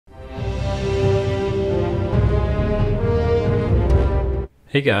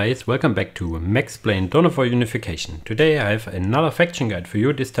Hey guys, welcome back to Maxplained for Unification. Today I have another faction guide for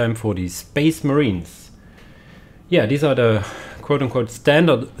you, this time for the Space Marines. Yeah, these are the quote-unquote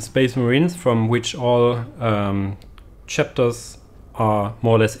standard Space Marines from which all chapters are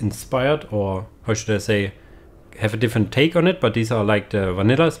more or less inspired, or how should I say, have a different take on it, but these are like the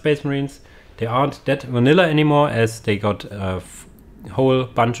vanilla Space Marines. They aren't that vanilla anymore as they got a whole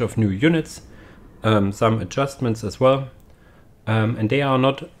bunch of new units, some adjustments as well. And they are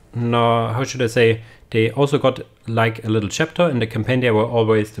not, no, how should I say, they also got like a little chapter in the campaign. They were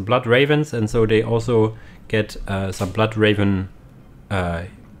always the Blood Ravens, and so they also get some Blood Raven,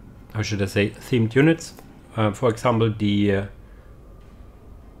 how should I say, themed units. For example, the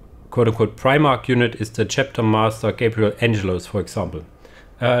quote-unquote Primarch unit is the Chapter Master Gabriel Angelos, for example.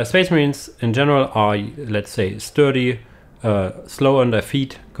 Space Marines in general are, let's say, sturdy, slow on their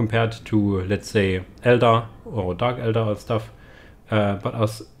feet compared to, let's say, Eldar or Dark Eldar or stuff. But are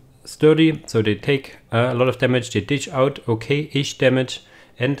sturdy, so they take a lot of damage, they dish out okay-ish damage,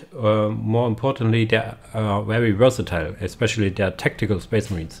 and more importantly, they are very versatile, especially their tactical Space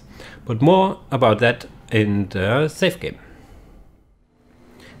Marines. But more about that in the save game.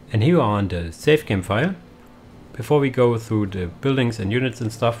 And here we are on the save game file. Before we go through the buildings and units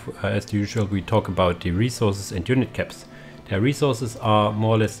and stuff, as usual, we talk about the resources and unit caps. Their resources are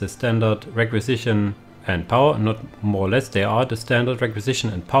more or less the standard requisition and power, not more or less, they are the standard requisition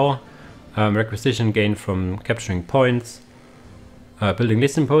and power. Requisition gained from capturing points, building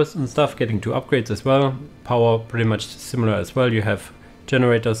listing posts and stuff, getting 2 upgrades as well. Power pretty much similar as well. You have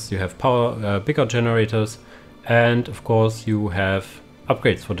generators, you have power, bigger generators, and of course you have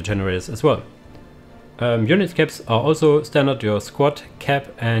upgrades for the generators as well. Unit caps are also standard, your squad cap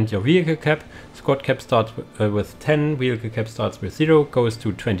and your vehicle cap. Squad cap starts with 10, vehicle cap starts with 0, goes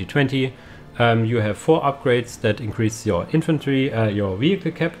to 2020. You have 4 upgrades that increase your infantry, your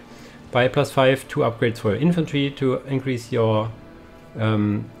vehicle cap by +5, 2 upgrades for your infantry to increase your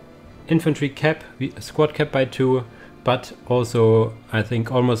infantry cap, squad cap by 2, but also I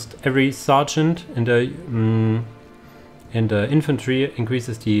think almost every sergeant in the infantry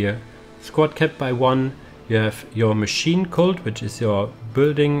increases the squad cap by 1. You have your machine cult, which is your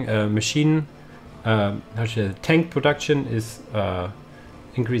building machine. Tank production is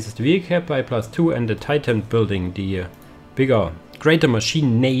increases the vehicle cap by +2, and the Titan building, the bigger, greater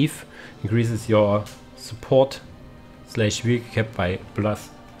machine nave, increases your support / vehicle cap by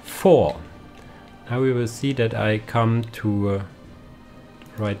 +4. Now we will see that I come to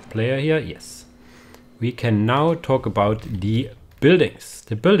the right player here. Yes. We can now talk about the buildings.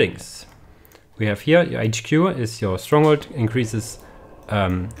 The buildings we have here, your HQ is your stronghold, increases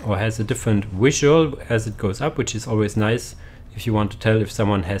or has a different visual as it goes up, which is always nice if you want to tell if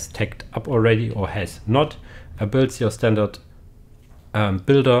someone has teched up already or has not. Builds your standard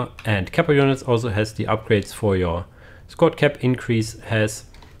builder and capper units, also has the upgrades for your squad cap increase, has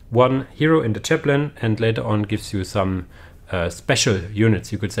 1 hero in the chaplain, and later on gives you some special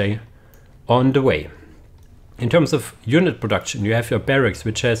units, you could say, on the way. In terms of unit production, you have your barracks,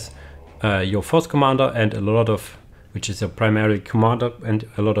 which has your force commander and a lot of, which is your primary commander, and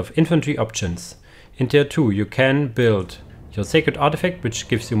a lot of infantry options. In tier 2 you can build your sacred artifact, which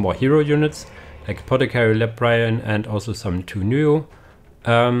gives you more hero units like Apothecary, Librarian, and also some 2 new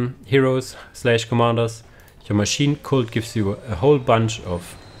heroes / commanders. Your machine cult gives you a whole bunch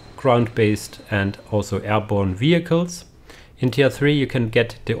of ground-based and also airborne vehicles. In tier 3 you can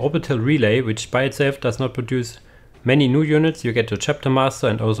get the orbital relay, which by itself does not produce many new units. You get your chapter master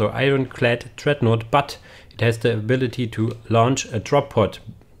and also ironclad dreadnought, but it has the ability to launch a drop pod.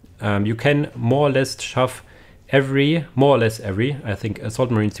 You can more or less shove more or less every, I think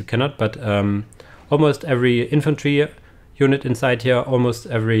assault marines you cannot, but almost every infantry unit inside here, almost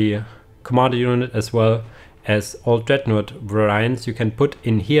every commander unit, as well as all dreadnought variants you can put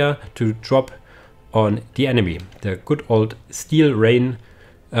in here to drop on the enemy. The good old steel rain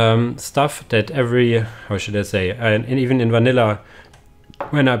stuff that every, how should I say, and even in vanilla,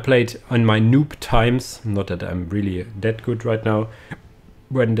 when I played on my noob times, not that I'm really that good right now,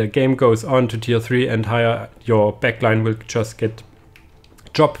 when the game goes on to tier 3 and higher, your backline will just get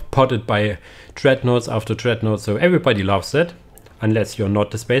drop potted by dreadnoughts after dreadnoughts, so everybody loves that, unless you're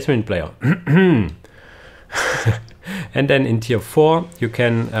not the Space Marine player. And then in tier 4 you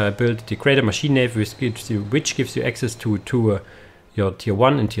can build the greater machine nave, which gives you access to your tier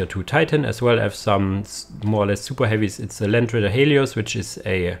 1 and tier 2 Titan, as well as some more or less super heavies. It's a Land Raider Helios, which is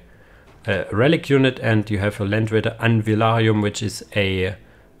a relic unit, and you have a Land Raider Anvilarium, which is a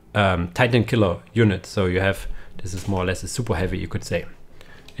Titan killer unit. So you have, this is more or less a super heavy, you could say.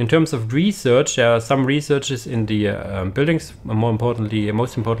 In terms of research, there are some researches in the buildings,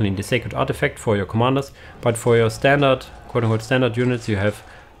 most importantly in the sacred artifact for your commanders, but for your standard, quote-unquote standard units, you have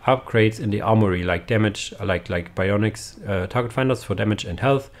upgrades in the armory, like damage, like bionics, target finders for damage and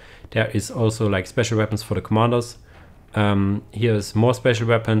health. There is also like special weapons for the commanders. Here is more special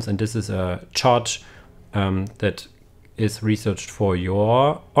weapons, and this is a charge that is researched for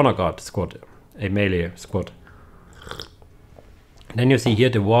your honor guard squad, a melee squad. Then you see here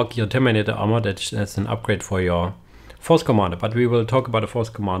the War Gear Terminator armor, that's an upgrade for your force commander, but we will talk about the force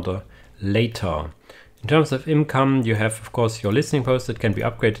commander later. In terms of income, you have of course your listening post that can be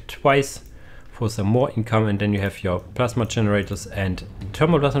upgraded twice for some more income, and then you have your plasma generators and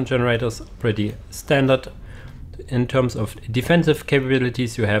thermoplasma generators, pretty standard. In terms of defensive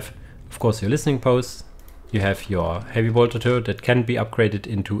capabilities, you have of course your listening posts, you have your heavy bolter turret that can be upgraded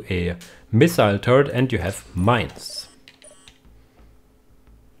into a missile turret, and you have mines.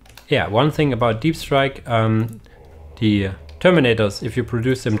 Yeah, one thing about deep strike, the Terminators, if you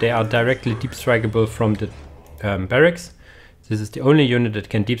produce them, they are directly deep strikeable from the barracks. This is the only unit that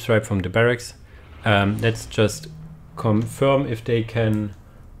can deep strike from the barracks. Let's just confirm if they can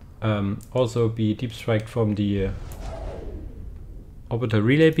also be deep strike from the orbital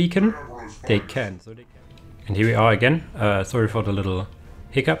relay beacon. They can. And here we are again. Sorry for the little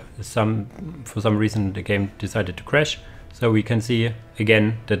hiccup. For some reason the game decided to crash. So we can see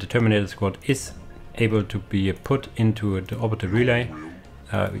again that the Terminator squad is able to be put into the orbital relay.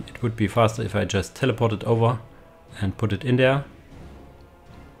 It would be faster if I just teleported over and put it in there.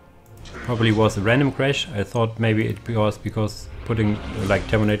 Probably was a random crash. I thought maybe it was because putting like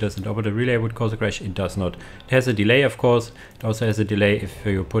Terminators in the orbital relay would cause a crash. It does not. It has a delay, of course. It also has a delay if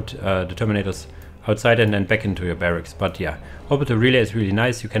you put the Terminators outside and then back into your barracks. But yeah, orbital relay is really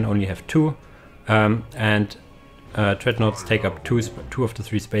nice. You can only have two, and Dreadnoughts take up two of the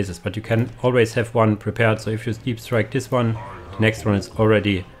 3 spaces, but you can always have one prepared. So if you deep strike this one, the next one is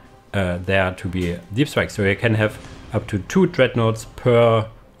already there to be deep strike. So you can have up to 2 Dreadnoughts per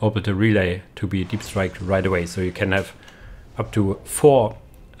orbital relay to be deep striked right away. So you can have up to 4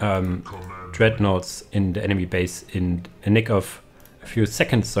 Dreadnoughts in the enemy base in a nick of a few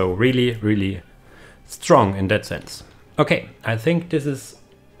seconds. So really, really strong in that sense. Okay, I think this is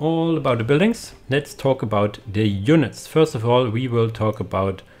all about the buildings. Let's talk about the units. First of all, we will talk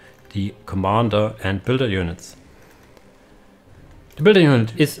about the commander and builder units. The builder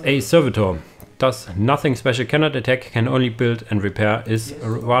unit is a servitor, does nothing special, cannot attack, can only build and repair, is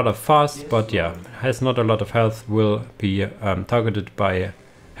rather fast, but yeah, has not a lot of health, will be targeted by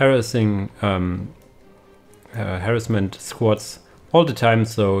harassment squads all the time,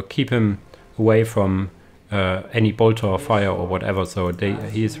 so keep him away from any bolter or fire or whatever, so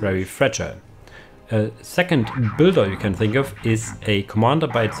he is very fragile. Second builder you can think of is a commander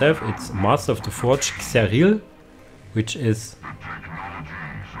by itself. It's Master of the Forge Xeril, which is,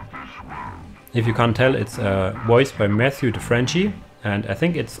 if you can't tell, it's voiced by Matthew the Frenchie, and I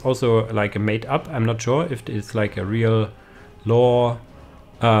think it's also like a made up. I'm not sure if it's like a real lore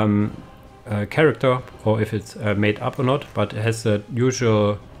character or if it's made up or not, but it has the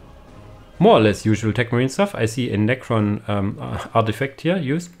usual, more or less usual Techmarine stuff. I see a Necron artifact here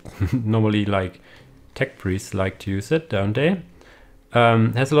used. Normally like Techtrees like to use it, don't they?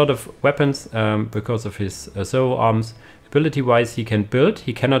 Has a lot of weapons because of his servo arms. Ability wise, he can build,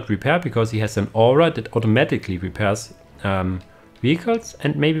 he cannot repair because he has an aura that automatically repairs vehicles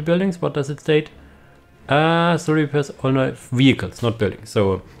and maybe buildings. What does it state? So repairs only vehicles, not buildings.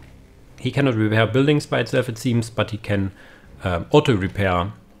 So he cannot repair buildings by itself, it seems, but he can auto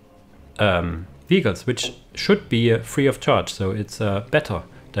repair vehicles, which should be free of charge. So it's better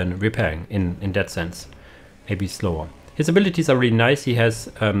than repairing in that sense, maybe slower. His abilities are really nice. He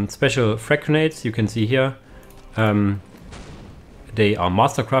has special frag grenades, you can see here. They are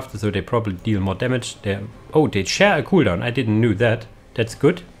mastercrafted, so they probably deal more damage. They share a cooldown. I didn't know that. That's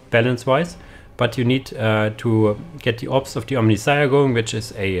good, balance-wise. But you need to get the Orbs of the Omnisire going, which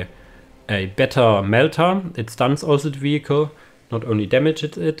is a better melter. It stuns also the vehicle, not only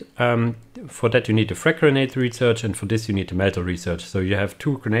damages it. For that you need the frag grenade research, and for this you need the melter research. So you have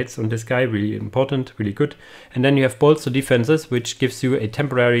 2 grenades on this guy, really important, really good. And then you have bolster defenses, which gives you a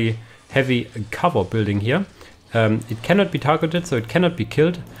temporary heavy cover building here. It cannot be targeted, so it cannot be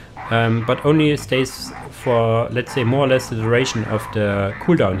killed, but only stays for, let's say, more or less the duration of the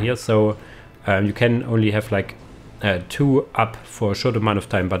cooldown here. So you can only have like 2 up for a short amount of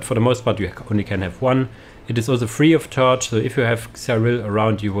time, but for the most part you only can have 1. It is also free of charge, so if you have Xeril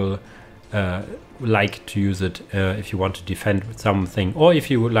around, you will like to use it if you want to defend something, or if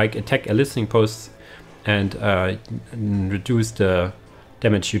you would like attack a listening post and reduce the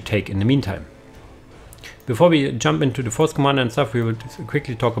damage you take in the meantime. Before we jump into the Force Commander and stuff, we will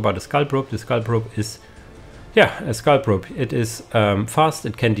quickly talk about the Skull Probe. The Skull Probe is, yeah, a Skull Probe. It is fast,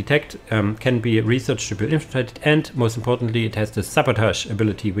 it can detect, can be researched to be infiltrated, and most importantly, it has the Sabotage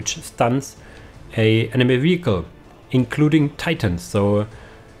ability, which stuns a enemy vehicle, including Titans. So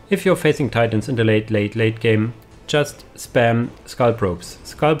if you're facing Titans in the late game, just spam Skull Probes,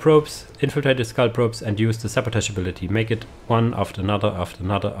 infiltrate the Skull Probes, and use the Sabotage ability. Make it one after another, after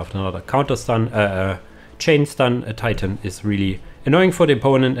another, after another. Counter stun, chain stun a Titan is really annoying for the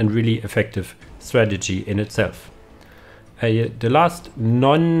opponent and really effective strategy in itself. The last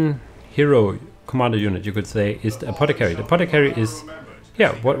non-hero commander unit, you could say, is the Apothecary. The Apothecary is,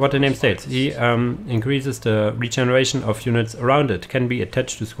 yeah, what the name states. He increases the regeneration of units around it. Can be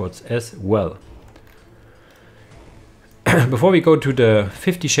attached to squads as well. Before we go to the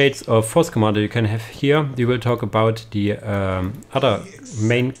 50 shades of Force Commander you can have here, we will talk about the other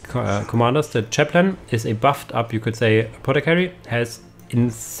main commanders. The Chaplain is a buffed up, you could say, Apothecary, has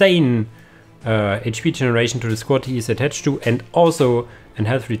insane HP generation to the squad he is attached to, and also an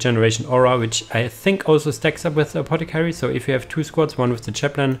health regeneration aura, which I think also stacks up with the Apothecary. So if you have two squads, one with the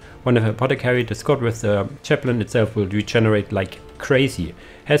Chaplain, one with the Apothecary, the squad with the Chaplain itself will regenerate like crazy.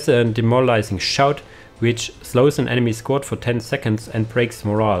 Has a demoralizing shout, which slows an enemy squad for 10 seconds and breaks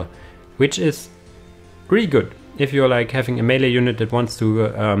morale, which is really good if you're like having a melee unit that wants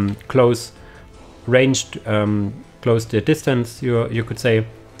to close the distance. You could say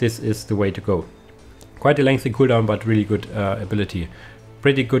this is the way to go. Quite a lengthy cooldown, but really good ability.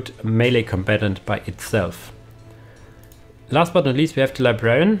 Pretty good melee combatant by itself. Last but not least, we have the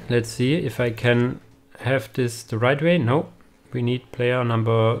Librarian. Let's see if I can have this the right way. No, we need player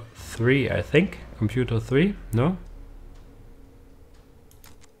number 3, I think. Computer 3, no?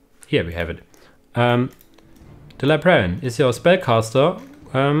 Here we have it. The Librarian is your spellcaster,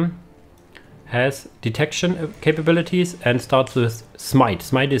 has detection capabilities and starts with Smite.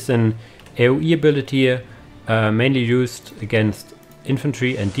 Smite is an AoE ability mainly used against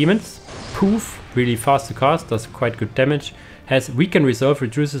infantry and demons. Poof, really fast to cast, does quite good damage. Has Weaken Resolve,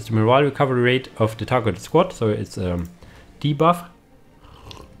 reduces the morale recovery rate of the targeted squad, so it's a debuff.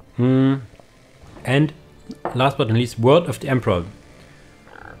 And last but not least, Word of the Emperor.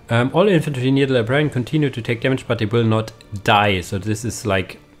 All infantry near the Librarian continue to take damage, but they will not die. So this is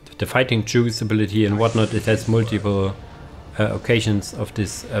like the Fighting Juice ability and whatnot. It has multiple occasions of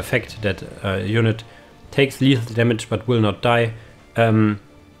this effect that a unit takes lethal damage but will not die.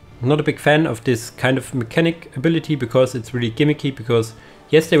 Not a big fan of this kind of mechanic ability because it's really gimmicky, because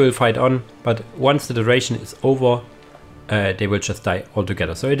yes, they will fight on, but once the duration is over, they will just die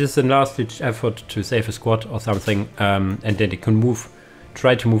altogether. So it is a last-ditch effort to save a squad or something, and then they can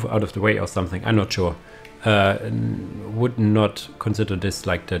try to move out of the way or something. I'm not sure. Would not consider this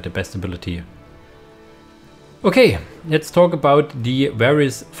like the best ability. Okay, let's talk about the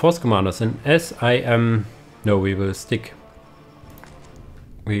various Force Commanders. And as I am, no, we will stick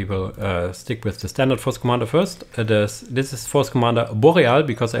with the standard Force Commander first. This is Force Commander Boreal,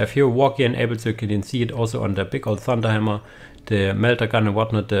 because I have here War Gear enabled, so you can see it also on the big old Thunderhammer, the Melter Gun and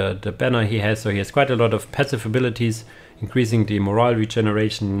whatnot, the banner he has. So he has quite a lot of passive abilities, increasing the morale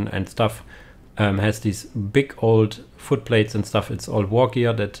regeneration and stuff. Has these big old footplates and stuff. It's all War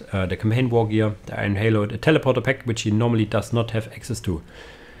Gear, that the campaign War Gear, the Iron Halo, the Teleporter Pack, which he normally does not have access to.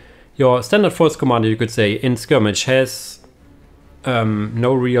 Your standard Force Commander, you could say, in Skirmish has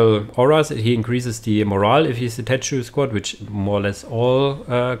no real auras. He increases the morale if he's attached to a squad, which more or less all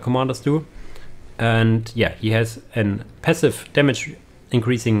commanders do. And yeah, he has a passive damage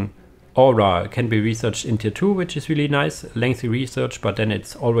increasing aura. Can be researched in tier 2, which is really nice. Lengthy research, but then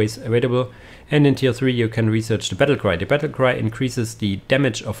it's always available. And in tier 3 you can research the Battle Cry. The Battle Cry increases the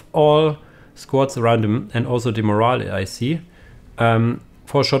damage of all squads around him and also the morale, I see,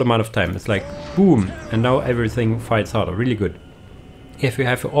 for a short amount of time. It's like boom, and now everything fights harder. Really good. If you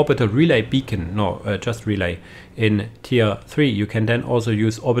have an orbital relay beacon, just relay, in tier 3, you can then also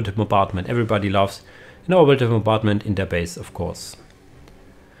use orbital bombardment. Everybody loves an orbital bombardment in their base, of course.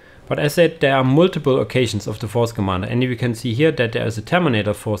 But as I said, there are multiple occasions of the Force Commander, and you can see here that there is a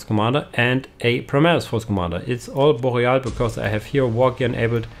Terminator Force Commander and a Primaris Force Commander. It's all Boreal because I have here War Gear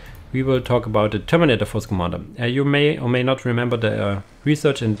enabled. We will talk about the Terminator Force Commander. You may or may not remember the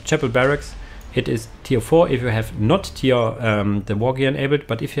research in Chapel Barracks. It is tier 4 if you have not the War Gear enabled,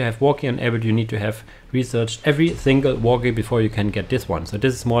 but if you have War Gear enabled, you need to have researched every single War Gear before you can get this one. So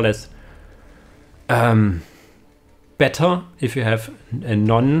this is more or less better if you have a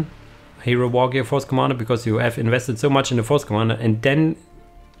non-hero War Gear Force Commander, because you have invested so much in the Force Commander and then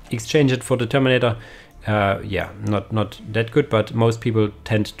exchange it for the Terminator. yeah, not that good, but most people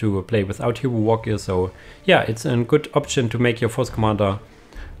tend to play without Hero Warrior, so yeah, it's a good option to make your Force Commander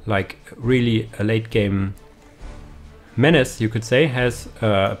like really a late game menace, you could say. Has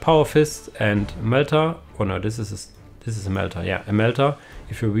Power Fist and Melter. Oh no, this is a Melter, yeah, a Melter,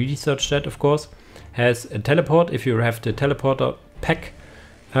 if you research that, of course. Has a Teleport, if you have the Teleporter pack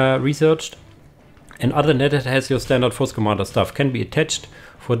researched. And other than that, it has your standard Force Commander stuff. Can be attached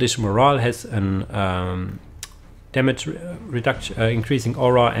for additional morale, has an damage reduction, increasing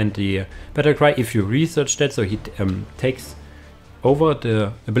aura, and the Battle Cry, if you research that. So he takes over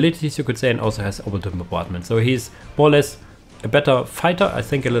the abilities, you could say, and also has over the bombardment. So he's more or less a better fighter, I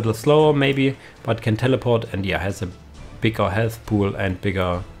think a little slower maybe, but can teleport, and yeah, has a bigger health pool and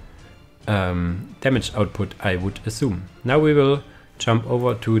bigger damage output, I would assume. Now we will jump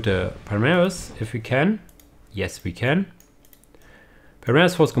over to the Primaris, if we can. Yes, we can.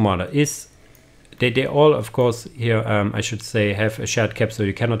 Primaris Force Commander is, they all, of course, here, I should say, have a shared cap, so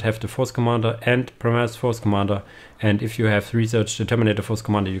you cannot have the Force Commander and Primaris Force Commander, and if you have researched the Terminator Force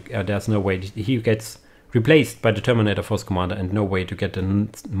Commander, there's no way he gets replaced by the Terminator Force Commander, and no way to get the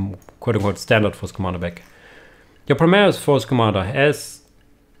quote-unquote standard Force Commander back. Your Primaris Force Commander has,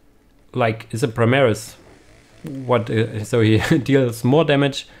 like, is a Primaris, so he deals more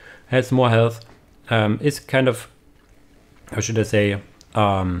damage, has more health, is kind of, how should I say,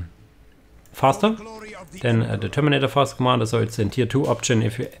 faster than the Terminator Force Commander, so it's a tier 2 option.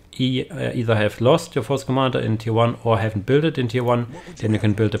 If you either have lost your Force Commander in tier 1 or haven't built it in tier 1, then you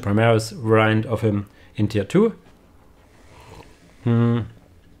can build the Primaris variant of him in tier 2.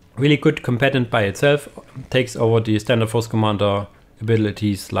 Really good combatant by itself, takes over the standard Force Commander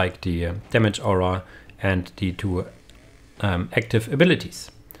abilities like the damage aura and the 2 active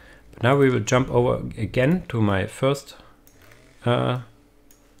abilities. But now we will jump over again to my first, how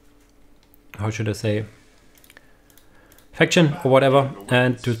should I say, faction or whatever,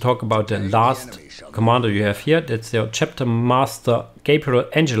 and to talk about the last commander you have here. That's your Chapter Master Gabriel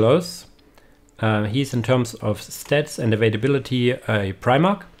Angelos. He's, in terms of stats and availability, a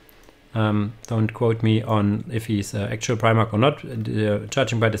Primarch. Don't quote me on if he's an actual Primarch or not.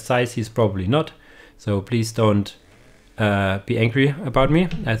 Judging by the size, he's probably not. So please don't be angry about me.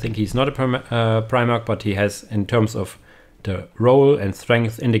 I think he's not a Primarch, but he has, in terms of the role and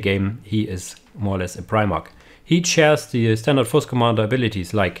strength in the game, he is more or less a Primarch. He shares the standard Force Commander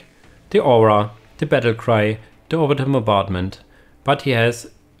abilities like the Aura, the Battle Cry, the Orbital Bombardment, but he has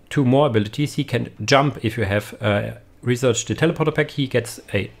 2 more abilities. He can jump. If you have researched the Teleporter pack, he gets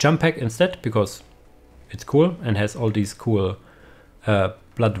a jump pack instead, because it's cool and has all these cool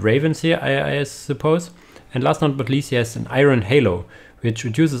Blood Ravens here, I suppose. And last but not least, he has an Iron Halo, which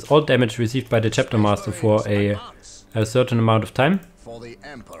reduces all damage received by the Chapter Master for a certain amount of time,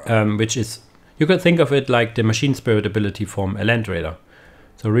 which is, you can think of it like the Machine Spirit ability from a Land Raider.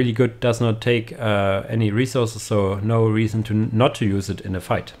 So really good, does not take any resources, so no reason to not to use it in a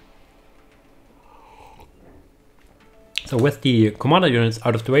fight. So with the commander units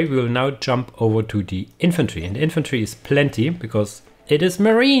out of the way, we will now jump over to the infantry. And the infantry is plenty, because it is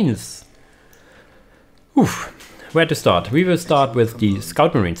Marines! Oof. Where to start? We will start with the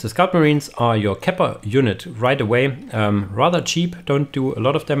Scout Marines. The Scout Marines are your Kappa unit right away. Rather cheap, don't do a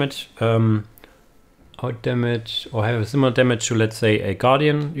lot of damage. Out damage, or have a similar damage to, let's say, a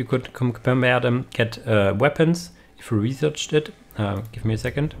Guardian. You could compare them. Get weapons, if you researched it. Give me a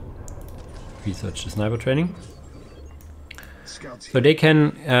second. Research the sniper training. So they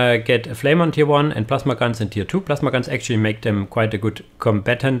can get a Flame on tier 1 and Plasma Guns in tier 2. Plasma Guns actually make them quite a good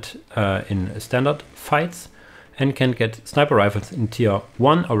combatant in standard fights, and can get Sniper Rifles in tier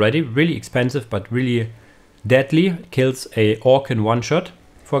 1 already. Really expensive, but really deadly. Kills a Orc in one shot,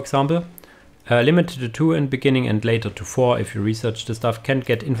 for example. Limited to 2 in beginning and later to 4 if you research the stuff. Can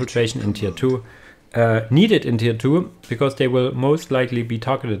get Infiltration in tier 2. Needed in tier 2, because they will most likely be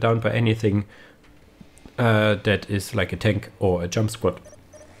targeted down by anything that is like a tank or a jump squad.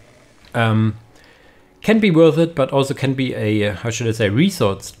 Can be worth it, but also can be a, how should I say,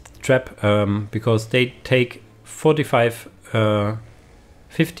 resource trap, because they take 45,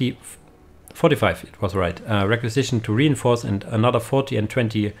 it was right, requisition to reinforce, and another 40 and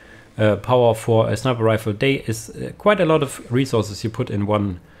 20 power for a sniper rifle. Day is quite a lot of resources you put in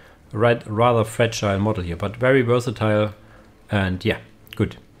one rather fragile model here, but very versatile, and yeah,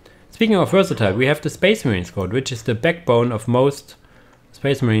 good. Speaking of versatile, we have the Space Marine squad, which is the backbone of most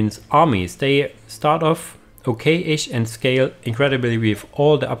Space Marines armies. They start off okay-ish and scale incredibly with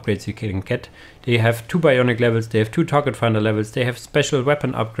all the upgrades you can get. They have 2 bionic levels, they have 2 target finder levels, they have special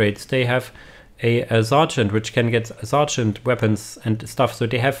weapon upgrades, they have a sergeant which can get sergeant weapons and stuff. So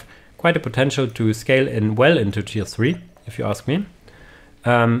they have quite a potential to scale in well into tier 3, if you ask me.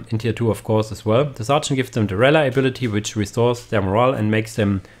 In tier 2, of course, as well. The Sergeant gives them the Rally ability, which restores their morale and makes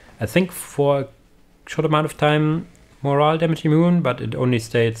them, I think, for a short amount of time, morale damage immune, but it only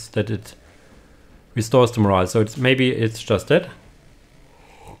states that it restores the morale. So maybe it's just that.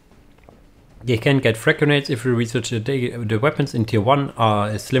 They can get frag grenades if you research the weapons in tier 1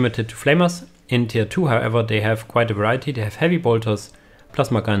 is limited to flamers. In tier 2, however, they have quite a variety. They have heavy bolters,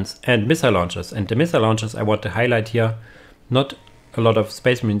 plasma guns, and missile launchers. And the missile launchers I want to highlight here. Not a lot of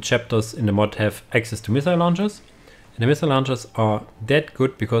Space Marine chapters in the mod have access to missile launchers. And the missile launchers are that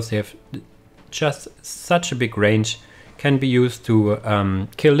good because they have just such a big range. Can be used to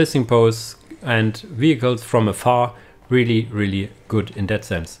kill listening posts and vehicles from afar. Really, really good in that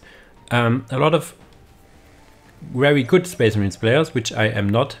sense. A lot of very good Space Marines players, which I am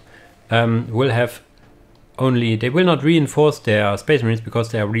not, will have only, they will not reinforce their Space Marines because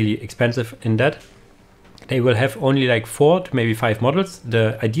they are really expensive in that. They will have only like 4 to maybe 5 models.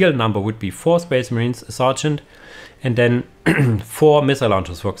 The ideal number would be 4 Space Marines, a Sergeant, and then 4 missile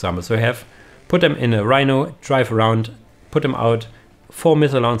launchers, for example. So you have, put them in a Rhino, drive around, put them out, 4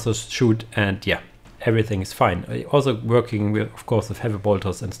 missile launchers, shoot, and yeah, everything is fine. Also working with, of course, with heavy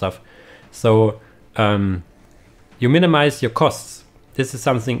bolters and stuff. So you minimize your costs. This is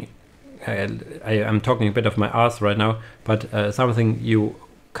something, I'm talking a bit of my ass right now, but something you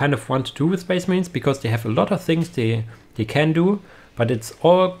kind of want to do with Space Marines because they have a lot of things they can do, but it's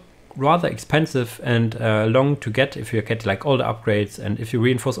all rather expensive and long to get. If you get like all the upgrades and if you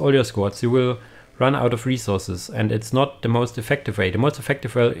reinforce all your squads, you will run out of resources, and it's not the most effective way. The most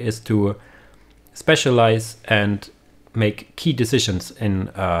effective way is to specialize and make key decisions in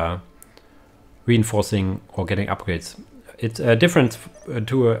reinforcing or getting upgrades. It's a difference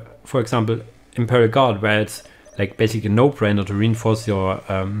to, for example, Imperial Guard, where it's like basically a no-brainer to reinforce your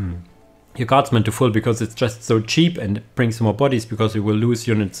guardsmen to full because it's just so cheap and it brings more bodies because you will lose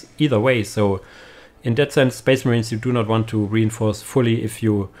units either way. So in that sense, Space Marines you do not want to reinforce fully if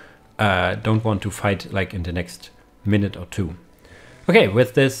you don't want to fight like in the next minute or two. Okay,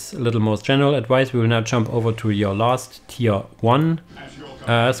 with this little more general advice, we will now jump over to your last tier 1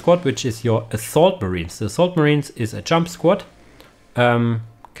 squad, which is your Assault Marines. The Assault Marines is a jump squad. Can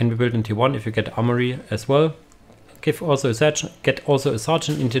be built in tier 1 if you get armory as well. Get also a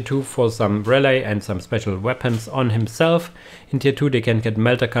sergeant in tier 2 for some relay and some special weapons on himself. In tier 2 they can get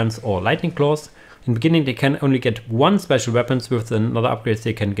melter guns or lightning claws. In the beginning they can only get 1 special weapons. With another upgrades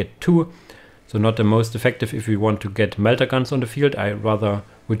they can get 2. So not the most effective if you want to get melter guns on the field. I rather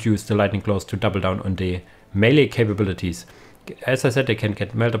would use the lightning claws to double down on the melee capabilities. As I said, they can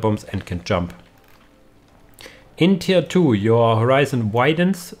get melter bombs and can jump. In tier 2 your horizon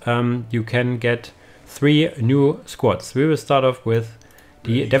widens. You can get 3 new squads. We will start off with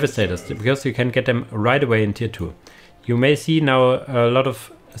the Devastators because you can get them right away in tier 2. You may see now a lot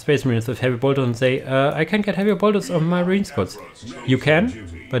of Space Marines with heavy bolters and say, I can get heavy bolters on my Marine squads. You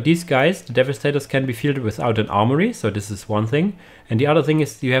can, but these guys, the Devastators, can be fielded without an armory, so this is one thing. And the other thing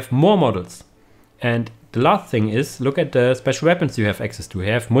is you have more models. And the last thing is, look at the special weapons you have access to.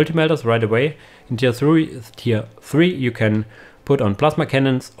 You have multi-melters right away. In tier 3 you can put on plasma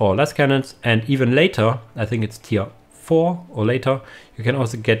cannons or less cannons, and even later, I think it's tier 4 or later, you can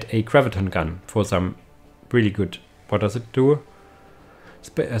also get a graviton gun for some really good, what does it do?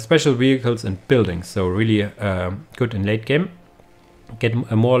 Special vehicles and buildings, so really good in late game. Get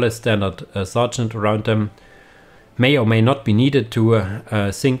a more or less standard sergeant around them. May or may not be needed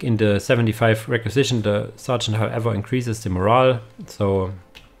to sink in the 75 requisition. The sergeant, however, increases the morale, so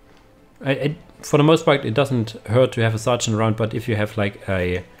for the most part it doesn't hurt to have a sergeant around, but if you have like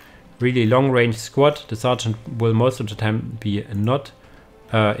a really long range squad, the sergeant will most of the time be not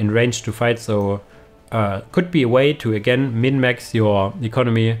in range to fight, so could be a way to again min-max your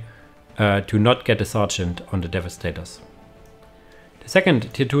economy to not get a sergeant on the Devastators. The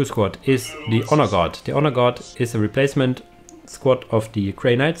second tier 2 squad is the Honor Guard. The Honor Guard is a replacement squad of the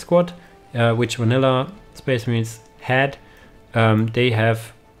Grey Knight squad, which vanilla Space Marines had. They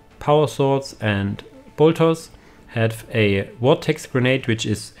have power swords and bolters, have a vortex grenade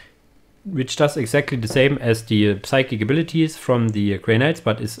which does exactly the same as the psychic abilities from the Grey Knights,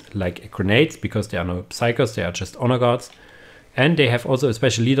 but is like grenades because they are no psychers, they are just honor guards. And they have also a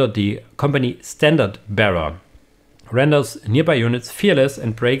special leader, the company Standard Bearer. Renders nearby units fearless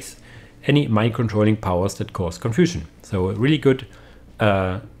and breaks any mind controlling powers that cause confusion. So really good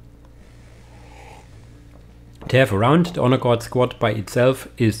to have around. The Honor Guard squad by itself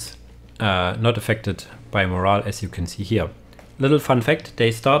is not affected by morale, as you can see here. Little fun fact,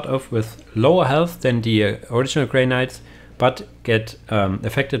 they start off with lower health than the original Grey Knights, but get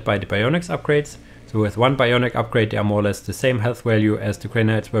affected by the bionics upgrades. So with one bionic upgrade, they are more or less the same health value as the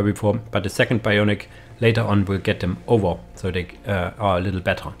grenades were before, but the second bionic later on will get them over, so they are a little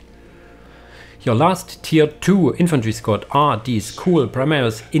better. Your last tier 2 infantry squad are these cool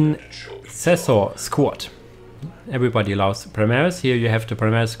Primaris Incessor squad. Everybody loves Primaris. Here you have the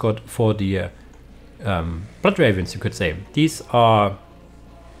Primaris squad for the Blood Ravens, you could say. These are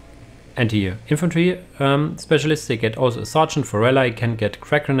anti-infantry specialists. They get also a sergeant for ally, can get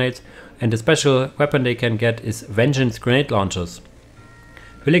crack grenades, and the special weapon they can get is Vengeance grenade launchers.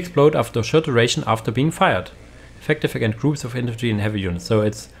 Will explode after a short duration after being fired. Effective against groups of infantry and heavy units. So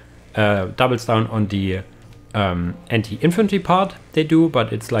it's doubles down on the anti-infantry part they do,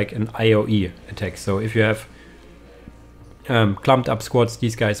 but it's like an IOE attack. So if you have clumped up squads,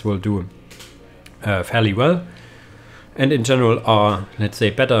 these guys will do fairly well. And in general are, let's say,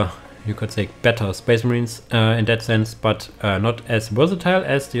 better, you could say better Space Marines in that sense, but not as versatile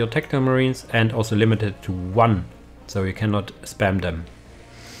as your Tactical Marines, and also limited to 1, so you cannot spam them.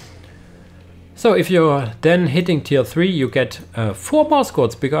 So if you're then hitting tier 3, you get 4 more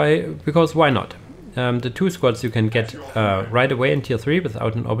squads, because why not? The 2 squads you can get right away in tier 3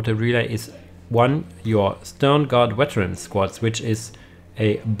 without an orbital relay is 1, your Stern Guard Veteran squads, which is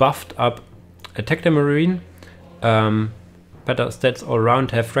a buffed up Tactical Marine. Better stats all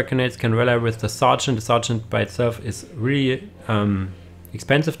around, have frag grenades, can rally with the sergeant. The sergeant by itself is really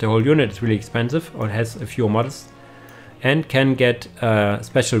expensive. The whole unit is really expensive, or has a few models, and can get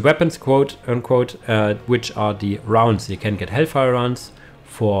special weapons, quote unquote, which are the rounds. You can get Hellfire rounds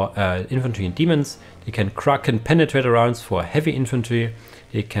for infantry and demons. You can Kraken penetrator rounds for heavy infantry.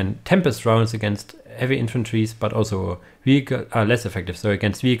 You can Tempest rounds against heavy infantries, but also vehicle are less effective, so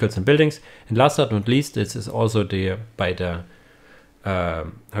against vehicles and buildings. And last but not least, this is also the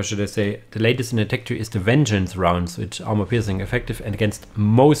how should I say, the latest in the tech tree is the Vengeance rounds, which are armor piercing effective and against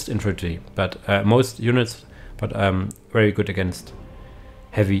most infantry, but most units, but very good against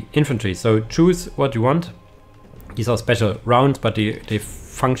heavy infantry. So choose what you want. These are special rounds, but they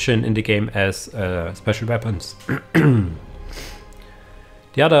function in the game as special weapons.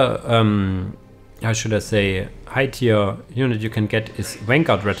 The other how should I say, high tier unit you can get is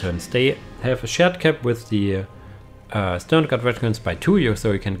Vanguard Veterans. They have a shared cap with the Stern Guard Veterans by 2,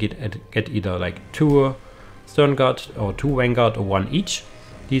 so you can get either like 2 Stern Guard or 2 Vanguard or 1 each.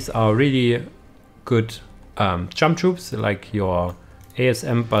 These are really good jump troops, like your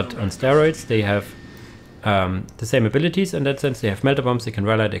ASM but on steroids. They have the same abilities in that sense. They have melter bombs, they can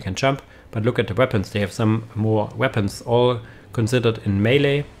rally, they can jump, but look at the weapons. They have some more weapons, all considered in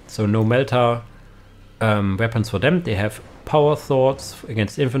melee, so no melter weapons for them. They have power swords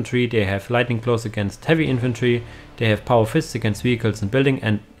against infantry, they have lightning claws against heavy infantry, they have power fists against vehicles and building,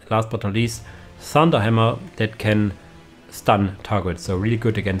 and last but not least, thunder hammer that can stun targets. So really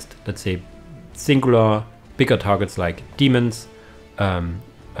good against, let's say, singular bigger targets like demons,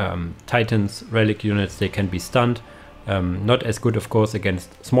 titans, relic units. They can be stunned. Not as good, of course,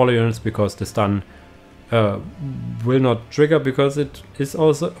 against smaller units, because the stun will not trigger because it is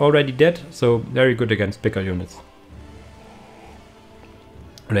also already dead. So very good against bigger units.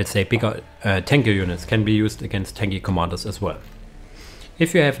 Let's say bigger tanky units can be used against tanky commanders as well.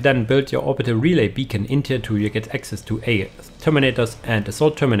 If you have then built your orbital relay beacon in tier 2, you get access to Terminators and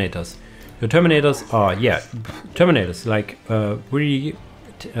Assault Terminators. Your Terminators are, Terminators, like really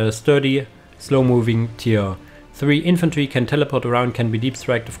sturdy, slow-moving tier 3 infantry, can teleport around, can be deep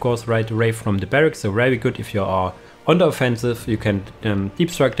striked, of course, right away from the barracks. So very good if you are on the offensive. You can deep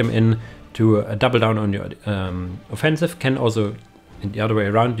strike them in to double down on your offensive. Can also, in the other way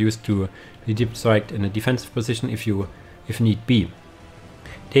around, used to be deep striked in a defensive position if need be.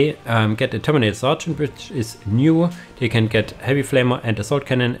 They get a Terminator Sergeant, which is new. They can get Heavy Flamer and Assault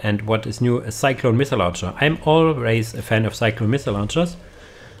Cannon, and what is new, a Cyclone Missile Launcher. I'm always a fan of Cyclone Missile Launchers.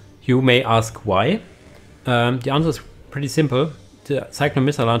 You may ask why. The answer is pretty simple. The Cyclone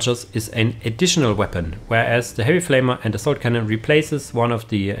Missile Launchers is an additional weapon, whereas the Heavy Flamer and Assault Cannon replaces one of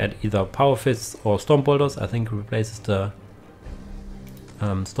the either Power Fists or Storm Bolters. I think replaces the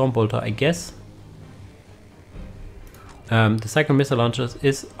Storm Bolter, I guess. The Cyclone Missile Launchers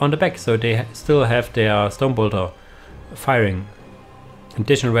is on the back, so they still have their Storm Bolter firing.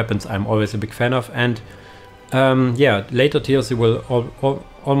 Additional weapons I'm always a big fan of, and later tiers you will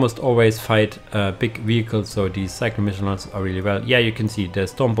almost always fight big vehicles, so these Cyclone Missile Launchers are really well. Yeah, you can see the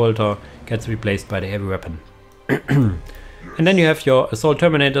Storm Bolter gets replaced by the heavy weapon. And then you have your Assault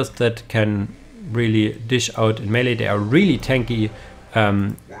Terminators that can really dish out in melee. They are really tanky,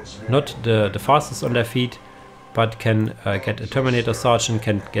 not the fastest on their feet, but can get a Terminator Sergeant,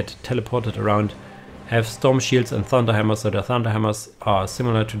 can get teleported around, have storm shields and thunder hammers. So the thunder hammers are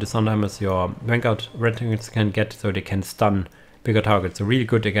similar to the thunder hammers your Vanguard retinues can get, so they can stun bigger targets. So really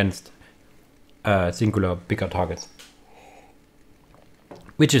good against singular bigger targets,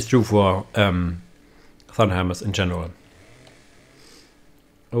 which is true for thunder hammers in general.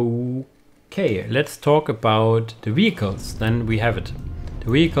 Okay, let's talk about the vehicles. Then we have it.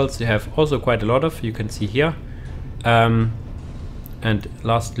 The vehicles you have also quite a lot of. You can see here. And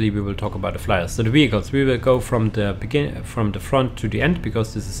lastly, we will talk about the flyers. So the vehicles, we will go from the front to the end,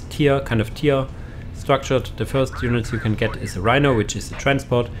 because this is tier structured. The first units you can get is a Rhino, which is a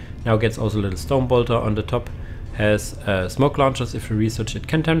transport. Now gets also a little Storm Bolter on the top. Has smoke launchers if you research it.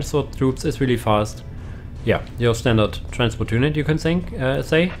 Can transport troops, is really fast. Yeah, your standard transport unit, you can say.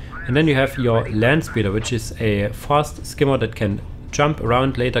 And then you have your Land Speeder, which is a fast skimmer that can jump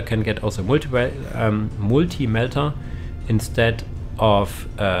around. Later can get also multi-melter instead of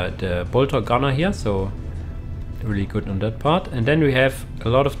the bolter gunner here, so really good on that part. And then we have a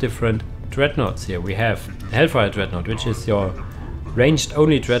lot of different dreadnoughts here. We have Hellfire Dreadnought, which is your ranged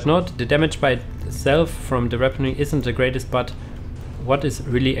only dreadnought. The damage by itself from the weaponry isn't the greatest, but what is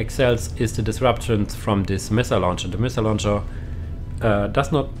really excels is the disruptions from this missile launcher. The missile launcher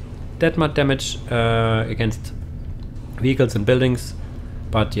does not that much damage against vehicles and buildings,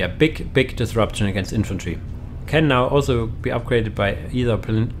 but yeah, big disruption against infantry. Can now also be upgraded by either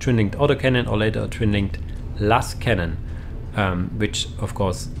twin-linked autocannon or later a twin-linked las cannon, which of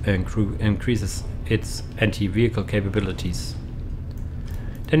course increases its anti-vehicle capabilities.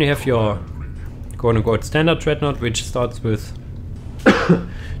 Then you have your quote-unquote standard dreadnought, which starts with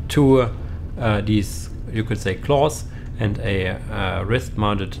two these, you could say, claws and a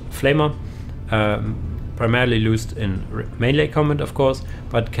wrist-mounted flamer. Primarily used in melee combat, of course,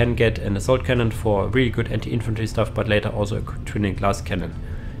 but can get an assault cannon for really good anti-infantry stuff, but later also a twin-linked glass cannon.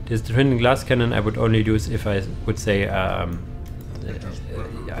 This twin-linked glass cannon I would only use if I would say I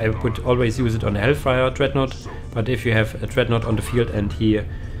would always use it on a Hellfire Dreadnought, but if you have a Dreadnought on the field and he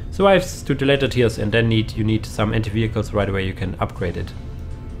survives to the later tiers and then you need some anti-vehicles right away, you can upgrade it.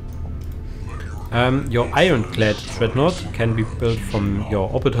 Your Ironclad Dreadnought can be built from your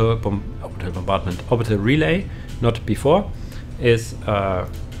orbital relay, not before. Is a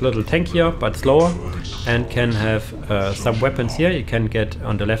little tankier but slower and can have some weapons here. You can get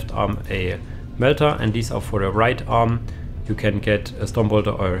on the left arm a melter, and these are for the right arm. You can get a Storm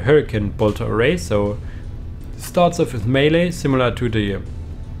Bolter or a Hurricane Bolter array. So starts off with melee, similar to the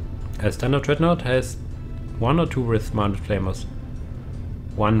standard Dreadnought. Has one or two wrist-mounted flamers.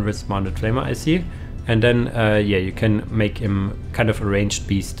 One wrist-mounted flamer, I see. And then yeah, you can make him kind of a ranged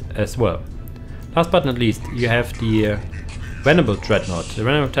beast as well. Last but not least, you have the Venerable Dreadnought. The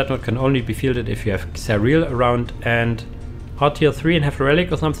Venerable Dreadnought can only be fielded if you have Xariel around and are tier 3 and have a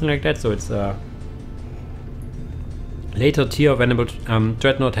relic or something like that. So it's a later tier. Venerable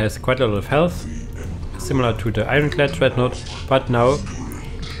Dreadnought has quite a lot of health, similar to the Ironclad Dreadnought, but now,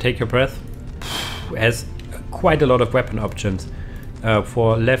 take your breath, has quite a lot of weapon options.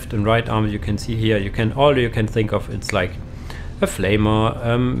 For left and right arm, you can see here, all you can think of, it's like a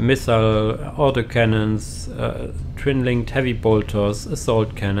flamer, missile, autocannons, twin-linked heavy bolters,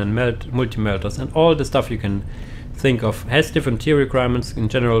 assault cannon, multi-melters, and all the stuff you can think of. Has different tier requirements. In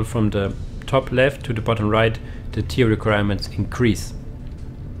general, from the top left to the bottom right, the tier requirements increase.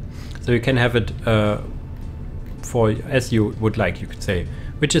 So you can have it for as you would like, you could say.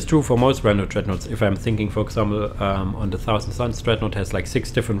 Which is true for most random dreadnoughts. If I'm thinking, for example, on the Thousand Suns dreadnought has like 6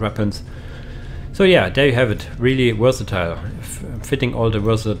 different weapons. So yeah, there you have it. Really versatile, fitting all the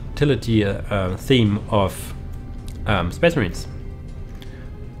versatility theme of Space Marines.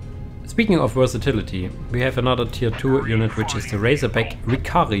 Speaking of versatility, we have another tier 2 unit, which is the Razorback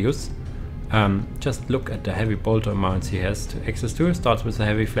Ricarius. Just look at the heavy bolter amounts he has to access to. Starts with a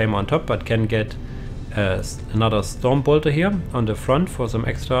heavy flamer on top, but can get another Storm Bolter here on the front for some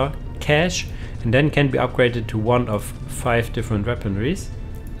extra cash, and then can be upgraded to one of 5 different weaponries.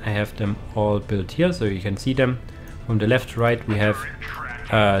 I have them all built here, so you can see them. From the left to right, we have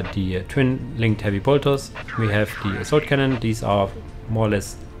the twin-linked heavy bolters. We have the assault cannon. These are more or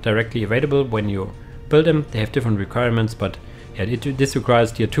less directly available when you build them. They have different requirements, but yeah, this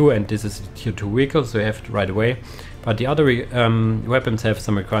requires tier 2, and this is a tier 2 vehicle, so you have it right away. But the other weapons have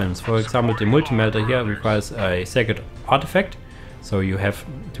some requirements. For example, the multi-melter here requires a sacred artifact, so you have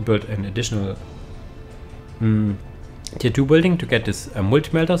to build an additional tier 2 building to get this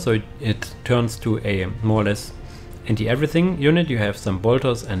multi-melter, so it turns to a more or less anti-everything unit. You have some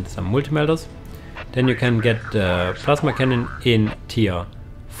bolters and some multi-melters. Then you can get the plasma cannon in tier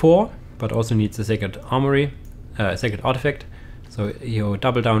 4, but also needs a sacred armory, sacred artifact. So you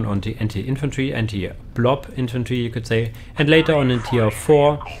double down on the anti-infantry, anti-blob infantry you could say, and later on in tier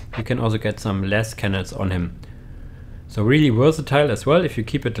 4 you can also get some less cannons on him. So really versatile as well. If you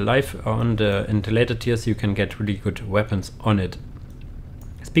keep it alive in the later tiers, you can get really good weapons on it.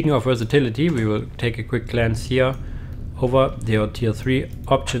 Speaking of versatility, we will take a quick glance here over the tier 3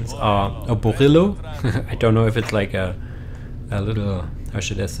 options are a Borillo. I don't know if it's like a little, how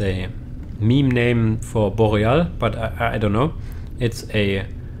should I say, meme name for Boreal, but I don't know. It's a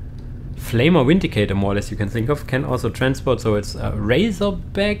Flamer Vindicator, more or less, you can think of. Can also transport, so it's a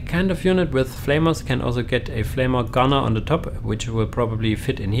Razorback kind of unit with flamers. Can also get a Flamer Gunner on the top, which will probably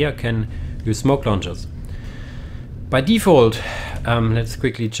fit in here. Can use smoke launchers. By default, let's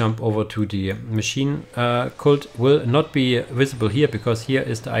quickly jump over to the machine cult. Will not be visible here because here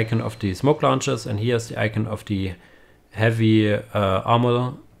is the icon of the smoke launchers and here's the icon of the heavy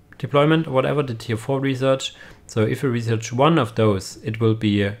armor deployment, whatever, the tier 4 research. So if you research one of those, it will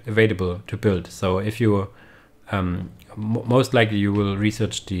be available to build. So if you, most likely you will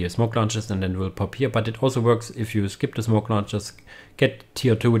research the smoke launchers and then will pop here, but it also works if you skip the smoke launchers, get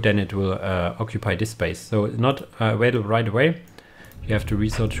tier 2, then it will occupy this space. So not available right away. You have to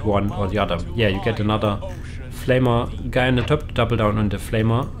research one or the other. Yeah, you get another flamer guy on the top to double down on the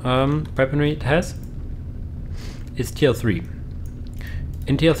flamer weaponry it has. It's tier 3.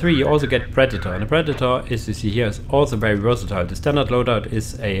 In tier 3 you also get Predator, and the Predator, as you see here, is also very versatile. The standard loadout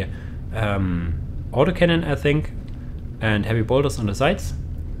is a autocannon, I think, and heavy bolters on the sides.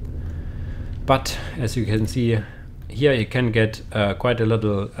 But as you can see here, you can get quite a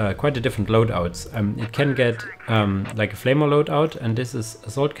different loadouts. It can get like a flamer loadout, and this is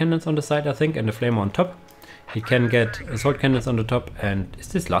assault cannons on the side, I think, and a flamer on top. It can get assault cannons on the top, and is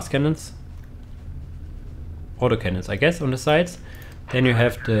this last cannons? Auto cannons, I guess, on the sides. Then you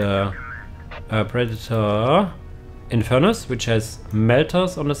have the Predator Infernus, which has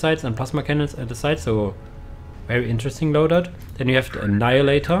melters on the sides and plasma cannons at the side, so very interesting loadout. Then you have the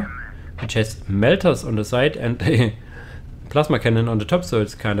Annihilator, which has melters on the side and a plasma cannon on the top, so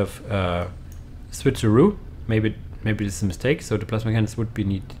it's kind of switcheroo. Maybe this is a mistake, so the plasma cannons would be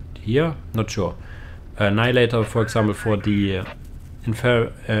needed here, not sure. Annihilator, for example, for the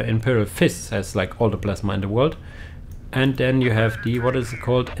Imperial Fists has like all the plasma in the world. And then you have the, what is it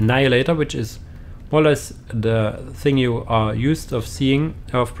called, Annihilator, which is more or less the thing you are used of seeing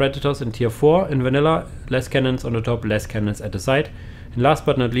of Predators in tier 4 in vanilla. Less cannons on the top, less cannons at the side. And last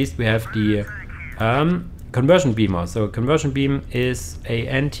but not least, we have the Conversion Beamer. So Conversion Beam is a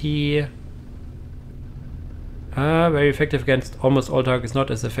very effective against almost all targets,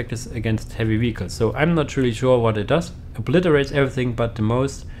 not as effective against heavy vehicles. So I'm not really sure what it does. Obliterates everything but the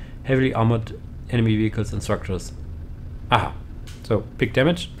most heavily armored enemy vehicles and structures. Aha, so big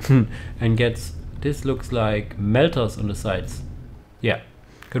damage and gets, this looks like melters on the sides. Yeah,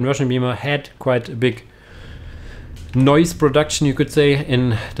 Conversion Beamer had quite a big noise production, you could say,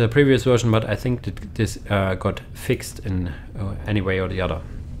 in the previous version, but I think that this got fixed in any way or the other.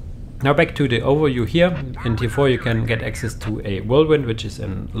 Now back to the overview here. In tier 4 you can get access to a Whirlwind, which is a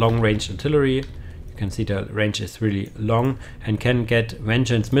long-range artillery. You can see the range is really long, and can get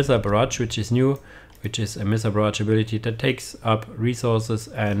Vengeance Missile Barrage, which is new, which is a missile barrage ability that takes up resources,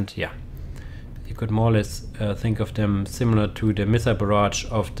 and yeah, you could more or less think of them similar to the missile barrage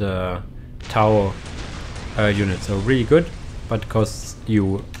of the Tau unit. So really good, but costs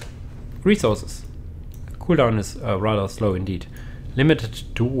you resources. Cooldown is rather slow indeed. Limited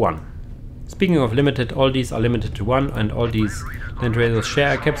to 1. Speaking of limited, all these are limited to 1, and all these Land Raiders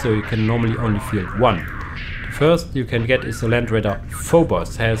share a cap, so you can normally only field 1. The first you can get is the Land Raider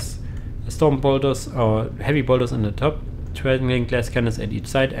Phobos. Has storm bolters or heavy bolters on the top, trailing glass cannons at each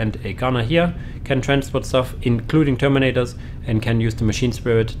side, and a gunner here. Can transport stuff, including Terminators, and can use the Machine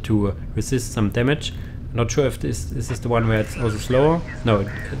Spirit to resist some damage. Not sure if this is the one where it's also slower. No, it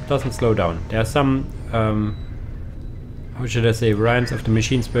doesn't slow down. There are some, how should I say, variants of the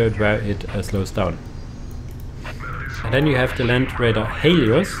Machine Spirit where it slows down. And then you have the Land Raider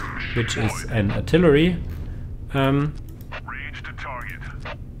Helios, which is an artillery. Land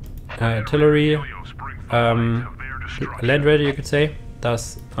Raider, you could say.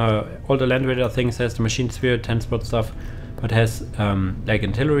 Does all the Land Raider things, has the Machine Spirit, transport stuff, but has like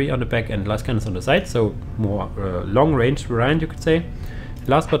artillery on the back and las cannons on the side, so more long range variant, you could say.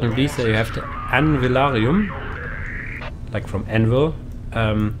 Last but not least, you have the Anvilarium, like from Anvil.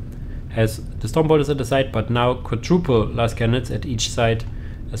 Has the storm bolters at the side, but now quadruple las cannons at each side,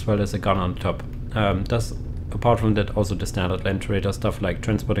 as well as a gun on top. Does, apart from that, also the standard Land Raider stuff like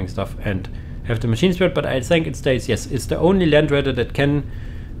transporting stuff and have the Machine Spirit, but I think it stays, yes, it's the only Land Raider that can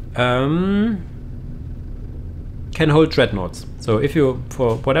can hold dreadnoughts. So if you,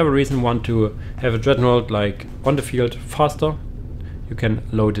 for whatever reason, want to have a dreadnought like on the field faster, you can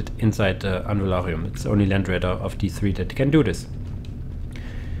load it inside the Anvillarium. It's only Land Raider of D3 that can do this.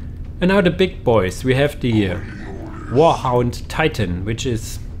 And now the big boys. We have the Warhound Titan, which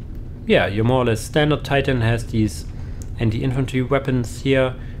is, yeah, your more or less standard Titan. Has these anti-infantry weapons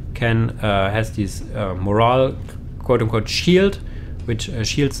here, has this morale quote-unquote shield, which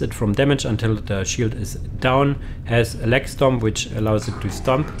shields it from damage until the shield is down, has a leg stomp, which allows it to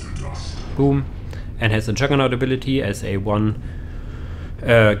stomp, boom, and has a juggernaut ability as a one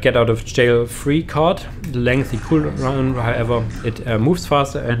get out of jail free card. The lengthy cooldown, however, it moves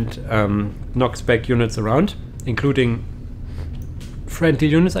faster and knocks back units around, including friendly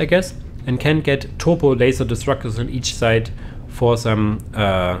units, I guess, and can get turbo laser destructors on each side for some,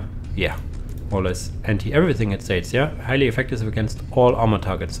 yeah, more or less anti-everything, it states, yeah? Highly effective against all armor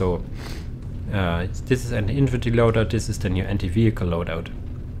targets. So this is an infantry loadout, this is then your anti-vehicle loadout.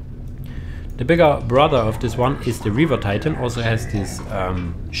 The bigger brother of this one is the Reaver Titan, also has this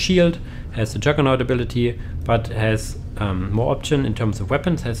shield, has the juggernaut ability, but has more option in terms of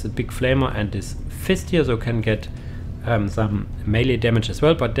weapons, has a big flamer and this fist here, so can get some melee damage as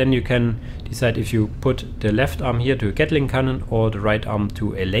well, but then you can decide if you put the left arm here to a Gatling cannon or the right arm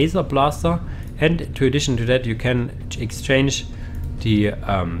to a laser blaster, and to addition to that you can exchange the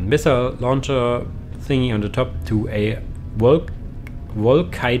missile launcher thingy on the top to a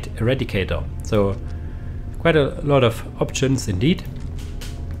Volkite Eradicator. So quite a lot of options indeed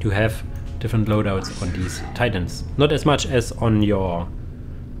to have different loadouts on these Titans. Not as much as on your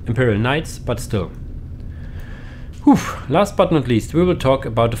Imperial Knights, but still. Whew. Last but not least, we will talk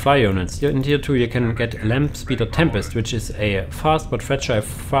about the flyer units. Here in tier 2 you can get a Lamp Speeder Tempest, which is a fast but fragile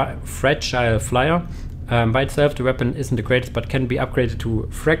flyer. By itself the weapon isn't the greatest, but can be upgraded to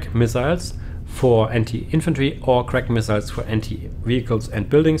frag missiles for anti-infantry or crack missiles for anti-vehicles and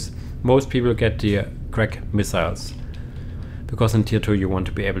buildings. Most people get the crack missiles, because in tier 2 you want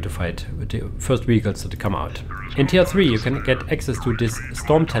to be able to fight with the first vehicles that come out. In tier 3 you can get access to this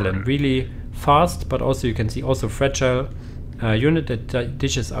Storm Talon, really fast, but also you can see also fragile unit that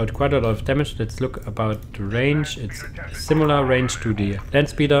dishes out quite a lot of damage. Let's look about the range. It's similar range to the Land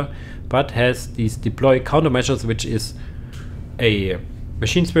Speeder, but has these deploy countermeasures, which is a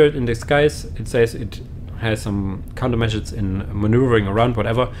machine spirit in disguise. It says it has some countermeasures in maneuvering around,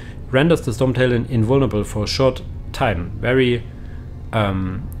 whatever. Renders the Storm Talon invulnerable for a short time. Very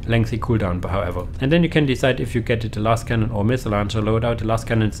lengthy cooldown, however. And then you can decide if you get it the last cannon or missile launcher loadout. The last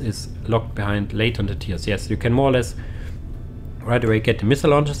cannons is locked behind late on the tiers. Yes, you can more or less right away get the missile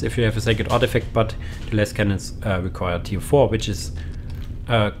launchers if you have a sacred artifact, but the last cannons require tier 4, which is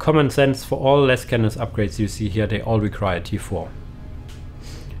common sense for all last cannons upgrades you see here. They all require tier 4.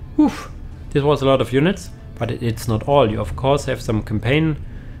 Oof. This was a lot of units, but it's not all. You of course have some campaign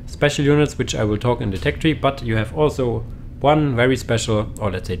special units, which I will talk in the tech tree, but you have also one very special,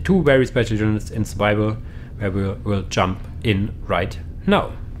 or let's say two very special units in survival, where we will jump in right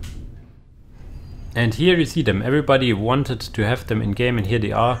now. And here you see them. Everybody wanted to have them in game, and here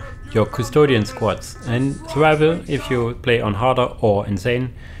they are, your Custodian squads. And survival, if you play on harder or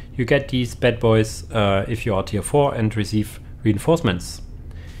insane, you get these bad boys if you are tier 4 and receive reinforcements.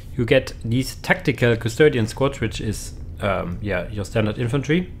 You get these tactical Custodian squads, which is yeah, your standard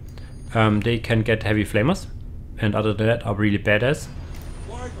infantry. They can get heavy flamers, and other than that are really badass.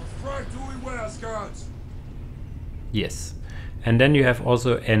 Why the frick do we wear skirts? Yes. And then you have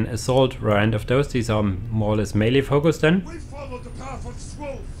also an assault variant of those. These are more or less melee focused then. We followed the path of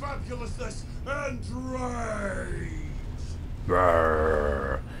swole, fabulousness, and rage.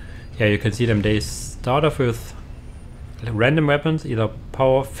 Brrr. Yeah, you can see them. They start off with random weapons, either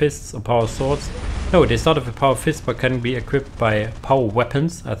power fists or power swords. No, they start off with power fists, but can be equipped by power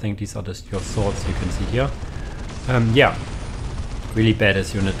weapons. I think these are just your swords you can see here. Yeah, really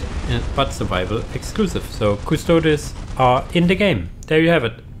badass unit, but survival exclusive. So Custodes are in the game. There you have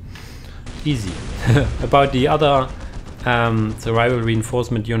it. Easy. About the other survival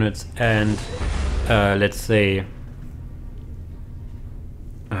reinforcement units and let's say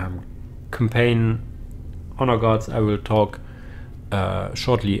campaign honor guards, I will talk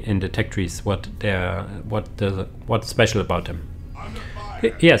shortly in the tech trees what's special about them.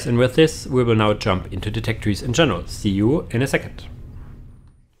 Yes, and with this we will now jump into the tech trees in general. See you in a second.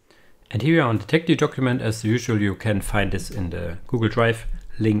 And here we are on the tech tree document. As usual, you can find this in the Google Drive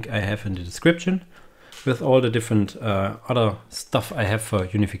link I have in the description, with all the different other stuff I have for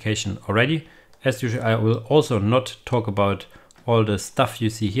Unification already. As usual, I will also not talk about all the stuff you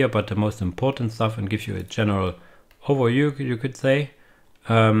see here, but the most important stuff, and give you a general overview, you could say.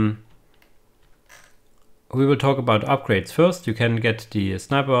 we will talk about upgrades first. You can get the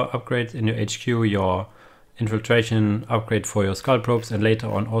sniper upgrades in your HQ, your infiltration upgrade for your skull probes, and later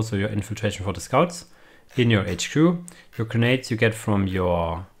on also your infiltration for the scouts in your HQ. Your grenades you get from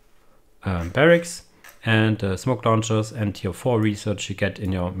your barracks, and smoke launchers and your 4 research you get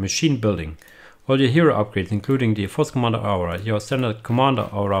in your machine building. All your hero upgrades, including the Force Commander Aura, your Standard Commander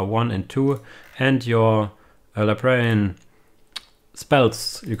Aura 1 and 2, and your Librarian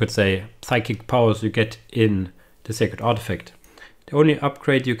spells, you could say, psychic powers you get in the Sacred Artifact. The only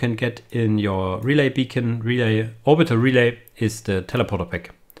upgrade you can get in your relay beacon, orbital relay, is the teleporter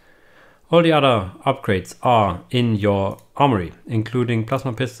pack. All the other upgrades are in your armory, including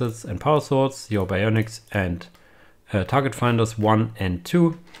plasma pistols and power swords, your bionics and target finders 1 and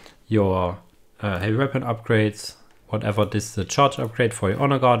 2, your heavy weapon upgrades, whatever this is, the charge upgrade for your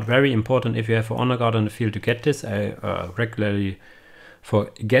honor guard. Very important if you have an honor guard on the field to get this. I regularly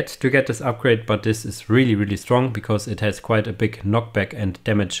forget to get this upgrade, but this is really strong because it has quite a big knockback and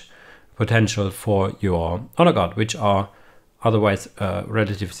damage potential for your honor guard, which are otherwise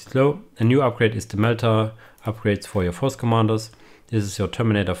relatively slow. A new upgrade is the melter upgrades for your force commanders. This is your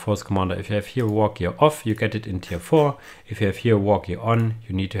Terminator Force Commander. If you have here war gear off, you get it in tier 4. If you have here war gear on,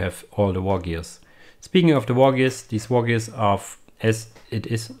 you need to have all the war gears. Speaking of the war gears, these war gears are, as it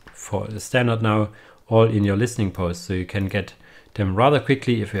is for the standard now, all in your listening post, so you can get them rather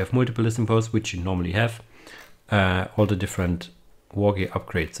quickly if you have multiple listening posts, which you normally have, all the different war gear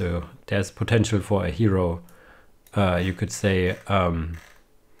upgrades. So there's potential for a hero, you could say,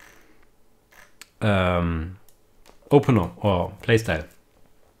 opener or playstyle,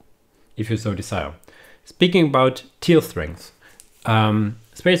 if you so desire. Speaking about tier strengths,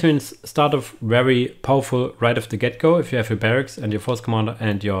 Space Marines start off very powerful right off the get-go. If you have your barracks and your force commander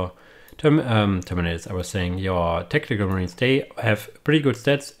and your Terminators, I was saying, your tactical marines, they have pretty good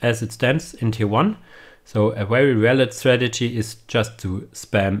stats as it stands in tier 1. So a very valid strategy is just to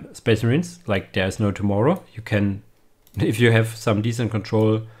spam Space Marines like there's no tomorrow. You can, if you have some decent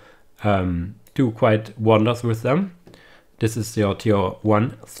control, do quite wonders with them. This is your tier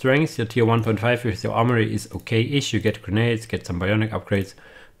 1 strength. Your tier 1.5 with your armory is okay-ish. You get grenades, get some bionic upgrades,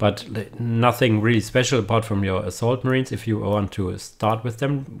 but nothing really special apart from your assault marines if you want to start with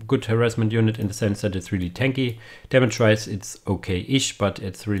them. Good harassment unit in the sense that it's really tanky. Damage-wise, it's okay-ish, but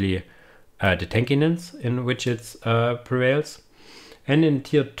it's really the tankiness in which it prevails. And in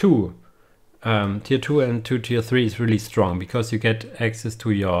tier 2, tier 2 and to tier 3 is really strong because you get access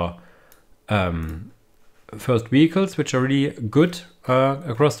to your first vehicles, which are really good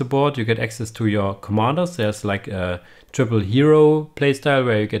across the board. You get access to your commanders. There's like a triple hero playstyle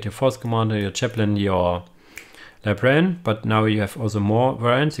where you get your force commander, your chaplain, your librarian, but now you have also more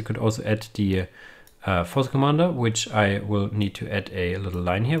variants. You could also add the force commander, which I will need to add a little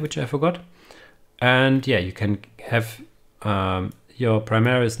line here, which I forgot. And yeah, you can have your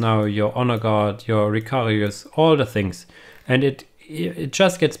primaries now, your honor guard, your Ricarius, all the things. And it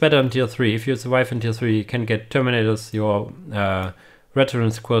just gets better in tier 3. If you survive in tier 3, you can get Terminators, your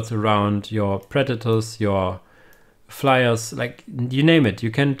veteran squads around, your Predators, your Flyers, like you name it. You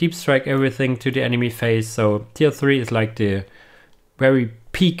can deep strike everything to the enemy face. So tier 3 is like the very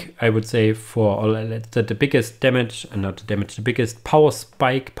peak, I would say, for the biggest damage, and not the damage, the biggest power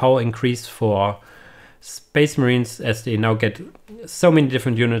spike, power increase for Space Marines, as they now get so many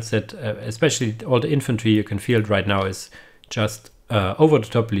different units that especially all the infantry you can field right now is just over the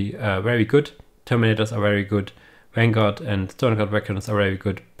toply very good. Terminators are very good. Vanguard and Stone Guard veterans are very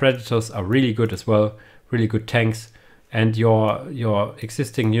good. Predators are really good as well. Really good tanks. And your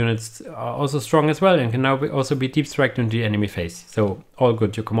existing units are also strong as well and can now also be deep striked into the enemy face. So all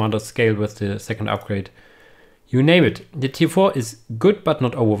good. Your commanders scale with the second upgrade. You name it. The tier 4 is good but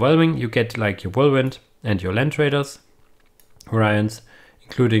not overwhelming. You get like your Whirlwind and your Land Raiders, Orions,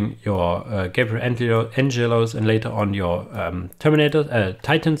 including your Gabriel Angelos, and later on your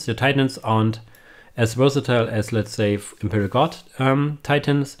Titans. Your Titans aren't as versatile as, let's say, Imperial Guard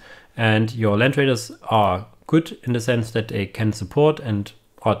Titans, and your Land Raiders are good in the sense that they can support and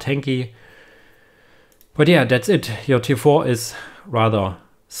are tanky. But yeah, that's it. Your tier 4 is rather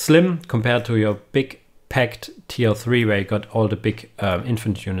slim compared to your big packed tier 3 where you got all the big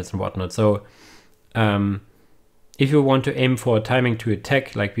infantry units and whatnot. So if you want to aim for timing to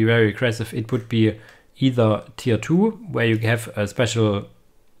attack, like be very aggressive, it would be either tier 2 where you have a special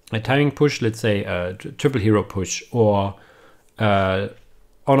timing push, let's say a triple hero push, or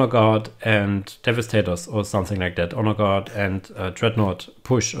Honor Guard and Devastators or something like that. Honor Guard and Dreadnought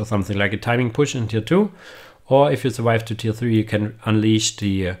push or something like a timing push in tier 2. Or if you survive to tier 3, you can unleash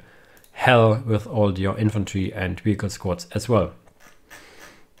the hell with all your infantry and vehicle squads as well.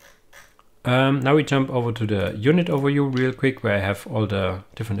 Now we jump over to the unit overview real quick, where I have all the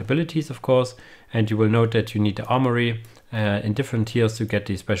different abilities, of course, and you will note that you need the armory in different tiers to get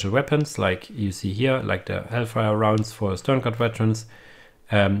these special weapons, like you see here, like the Hellfire rounds for Stone Guard veterans.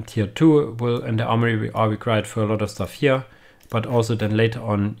 Tier 2 will and the armory are required for a lot of stuff here, but also then later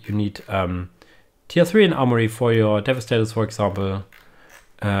on you need Tier 3 in armory for your Devastators, for example,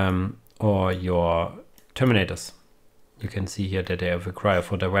 or your Terminators. You can see here that they require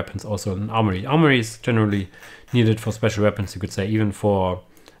for their weapons also an armory. Armory is generally needed for special weapons, you could say, even for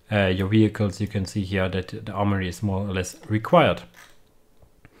your vehicles. You can see here that the armory is more or less required.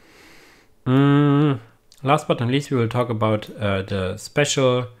 Last but not least, we will talk about the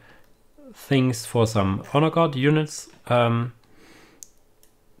special things for some Honor Guard units.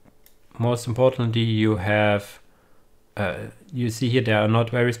 Most importantly, you have you see here they are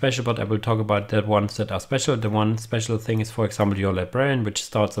not very special, but I will talk about the ones that are special. The one special thing is, for example, your Librarian, which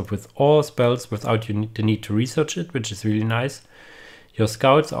starts off with all spells without the need to research it, which is really nice. Your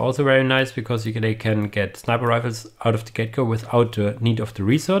Scouts are also very nice because they can get sniper rifles out of the get-go without the need of the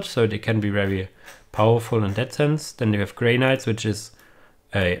research, so they can be very powerful in that sense. Then you have Grey Knights, which is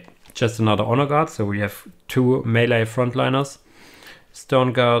just another Honor Guard, so we have 2 melee frontliners.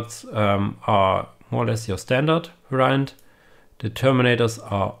 Stone Guards are more or less your standard variant. The Terminators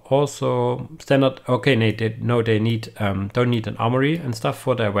are also standard. Okay, they need don't need an armory and stuff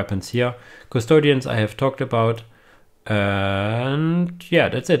for their weapons here. Custodians I have talked about, and yeah,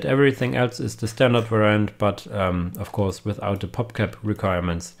 that's it. Everything else is the standard variant, but of course without the PopCap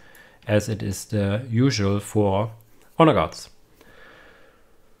requirements, as it is the usual for Honor Guards.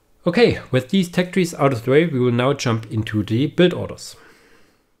 Okay, with these tech trees out of the way, we will now jump into the build orders.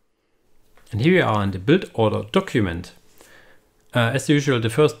 And here we are in the build order document. As usual, the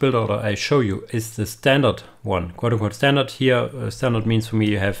first build order I show you is the standard one, quote unquote standard. Here, standard means for me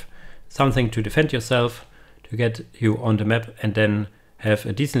you have something to defend yourself, to get you on the map, and then have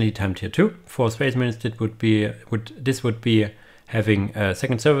a decently timed tier 2. For Space Marines, this would be having a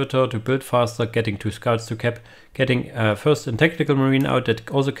second servitor to build faster, getting 2 scouts to cap, getting first a tactical marine out that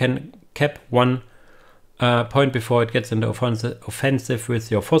also can cap 1 point before it gets in the offensive with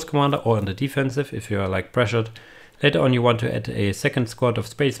your force commander, or in the defensive if you are like pressured. Later on you want to add a second squad of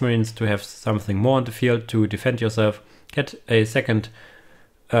Space Marines to have something more on the field to defend yourself. Get a second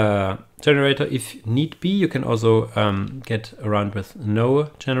generator if need be. You can also get around with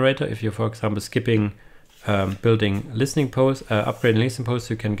no generator. If you're, for example, skipping building listening posts, upgrading listening posts,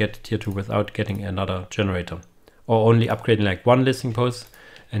 you can get tier 2 without getting another generator. Or only upgrading like 1 listening post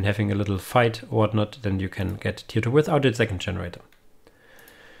and having a little fight or whatnot, then you can get tier 2 without a second generator.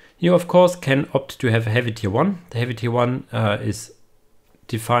 You of course can opt to have a heavy tier 1. The heavy tier 1 is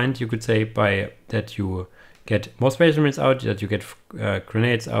defined, you could say, by that you get more Space Marines out, that you get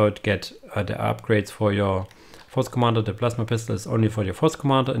grenades out, get the upgrades for your force commander. The plasma pistol is only for your force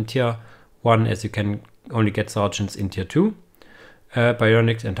commander in tier 1, as you can only get sergeants in tier 2,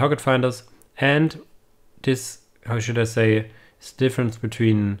 bionics and target finders. And this, how should I say, is the difference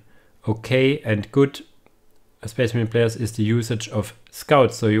between okay and good Space Marine players is the usage of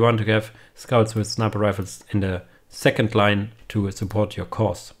scouts. So you want to have scouts with sniper rifles in the second line to support your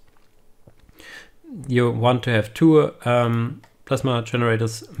cause. You want to have 2 plasma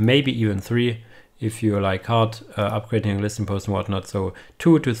generators, maybe even 3 if you like hard upgrading a listening post and whatnot. So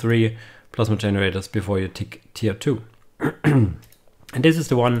 2 to 3 plasma generators before you tick tier 2. And this is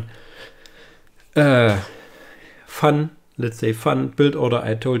the one let's say fun build order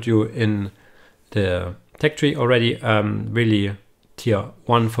I told you in the tech tree already. Really tier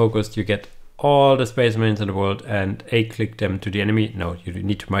 1 focused. You get all the Space Marines in the world and click them to the enemy. No, you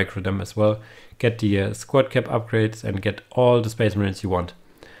need to micro them as well. Get the squad cap upgrades and get all the Space Marines you want.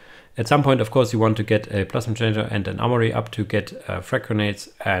 At some point, of course, you want to get a plasma generator and an armory up to get frag grenades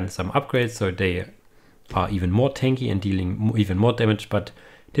and some upgrades, so they are even more tanky and dealing even more damage. But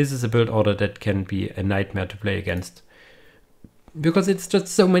this is a build order that can be a nightmare to play against, because it's just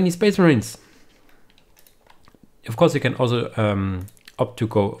so many Space Marines. Of course, you can also opt to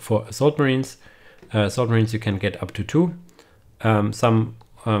go for Assault Marines. Assault Marines you can get up to 2. Some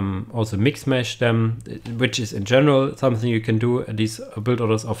also mix mash them, which is in general something you can do. These build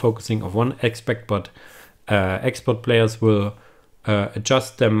orders are focusing on one aspect, but expert players will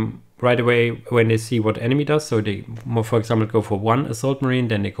adjust them right away when they see what enemy does. So they, for example, go for 1 Assault Marine,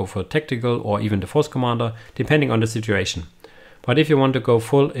 then they go for tactical or even the Force Commander, depending on the situation. But if you want to go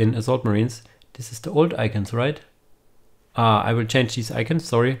full in Assault Marines, this is the old icons, right? I will change these icons,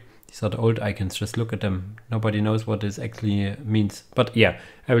 sorry. These are the old icons, just look at them. Nobody knows what this actually means. But yeah,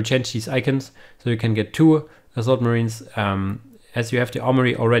 I will change these icons so you can get 2 Assault Marines as you have the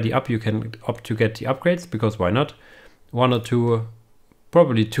armory already up, you can opt to get the upgrades, because why not? 1 or 2,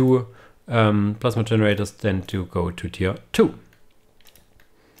 probably 2 plasma generators, then to go to tier 2.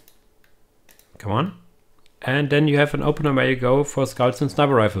 Come on. And then you have an opener where you go for scouts and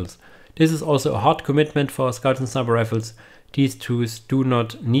sniper rifles. This is also a hard commitment for scouts and sniper rifles. These tools do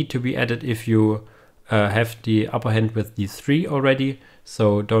not need to be added if you have the upper hand with these 3 already.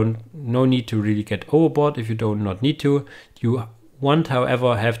 So no need to really get overboard if you do not need to. You want,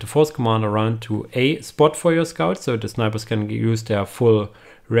 however, have the force commander around to A, spot for your scouts, so the snipers can use their full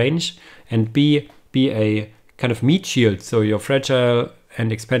range, and B, be a kind of meat shield, so your fragile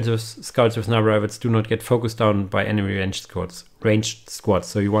and expensive scouts with sniper rifles do not get focused down by enemy ranged squads.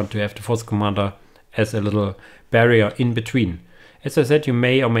 So you want to have the force commander as a little barrier in between. As I said, you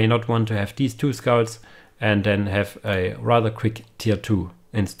may or may not want to have these 2 scouts and then have a rather quick tier 2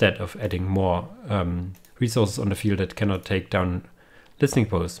 instead of adding more resources on the field that cannot take down listening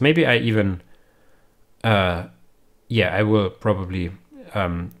posts. Maybe I even, I will probably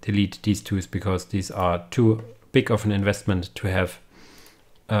delete these 2s, because these are too big of an investment to have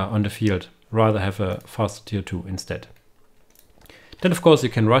on the field. Rather have a fast tier 2 instead. Then of course you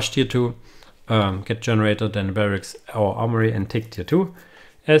can rush tier 2, get generator, then barracks or armory, and take tier 2.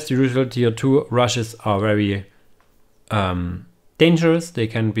 As usual, tier 2 rushes are very dangerous. They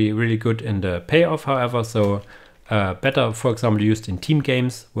can be really good in the payoff, however, so better, for example, used in team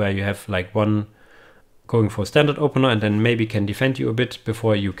games where you have like one going for standard opener and then maybe can defend you a bit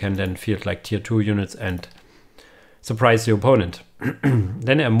before you can then field like tier 2 units and surprise your opponent.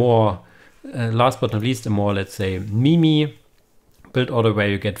 Then a more, last but not least, a more, let's say, Mimi build order where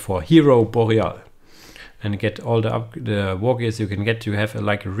you get for Hero Boreal and get all the war gears you can get. You have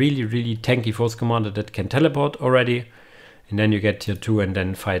like a really tanky force commander that can teleport already, and then you get tier 2 and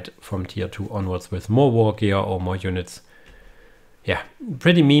then fight from tier 2 onwards with more war gear or more units. Yeah,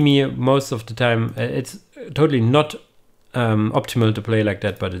 pretty Mimi most of the time. It's totally not optimal to play like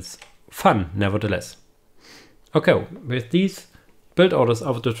that, but it's fun nevertheless. Okay, with these build orders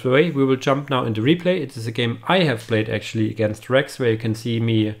out of the way, we will jump now into replay. It is a game I have played actually against Rex, where you can see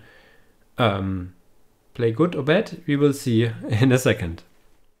me play good or bad. We will see in a second.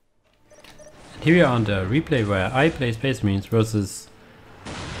 Here we are on the replay where I play Space Marines versus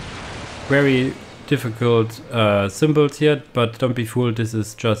very difficult symbols here, but don't be fooled, this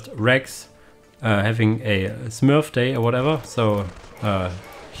is just Rex having a Smurf day or whatever, so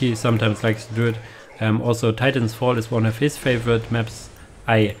he sometimes likes to do it. Also, Titan's Fall is one of his favorite maps,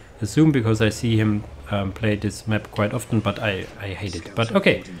 I assume, because I see him play this map quite often, but I hate it. But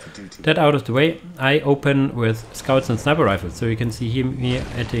okay, that out of the way, I open with scouts and sniper rifles. So you can see him here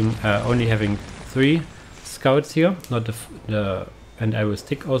adding, only having 3 scouts here, not and I will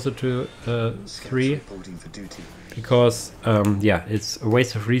stick also to 3, because yeah, it's a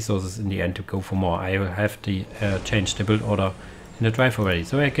waste of resources in the end to go for more. I will have to change the build order in the drive already.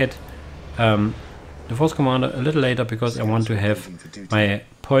 So I get the force commander a little later, because I want to have my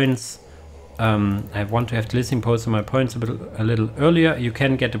points, I want to have the listening posts on my points a little earlier. You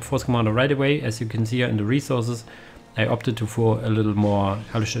can get the force commander right away, as you can see here in the resources. I opted for a little more,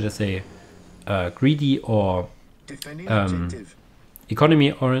 how should I say, greedy or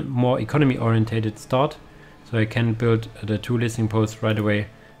economy or more economy orientated start, so I can build the 2 listening posts right away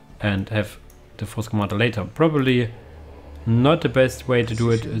and have the force commander later. Probably not the best way to do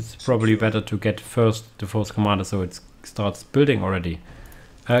it. It's probably better to get first the force commander so it starts building already.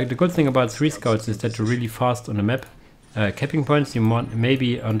 The good thing about 3 scouts is that you're really fast on the map. Capping points, you want,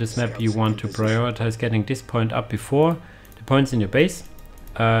 maybe on this map you want to prioritize getting this point up before the points in your base.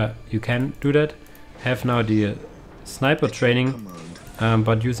 You can do that. Have now the sniper training,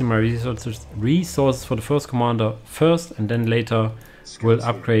 but using my resources for the first commander first, and then later will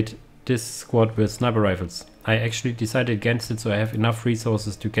upgrade this squad with sniper rifles. I actually decided against it, so I have enough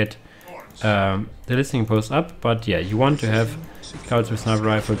resources to get the listening post up. But yeah, you want to have scouts with sniper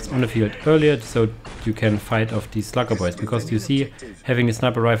rifles on the field earlier, so you can fight off these slugger boys, because you see, having the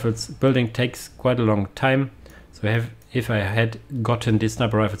sniper rifles building takes quite a long time. So if I had gotten these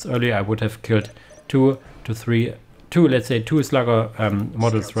sniper rifles earlier, I would have killed 2 to 3, let's say 2 slugger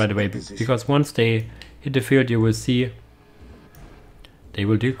models right away, because once they hit the field, you will see they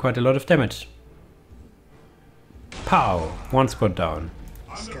will do quite a lot of damage. Pow! 1 squad down.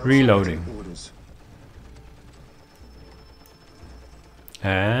 Reloading.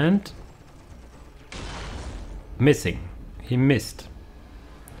 And missing. He missed.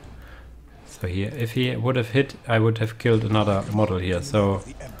 So here, if he would have hit, I would have killed another model here. So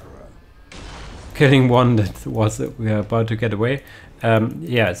killing one that was about to get away.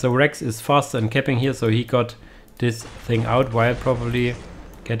 Yeah, so Rex is faster in capping here, so he got this thing out while probably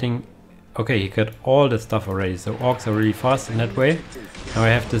getting... Okay, he got all the stuff already, so orcs are really fast in that way. Now I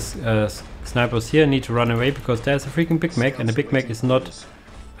have this snipers here, need to run away because there's a freaking Big Mac, and the Big Mac is not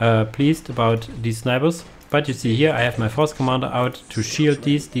pleased about these snipers. But you see here I have my force commander out to shield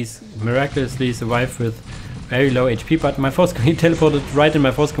these miraculously survive with very low HP, but my force he teleported right in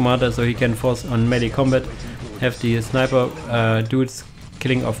my force commander, so he can force on melee combat, have the sniper dudes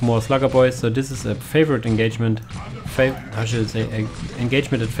killing off more slugger boys. So this is a favorite engagement, how should I say,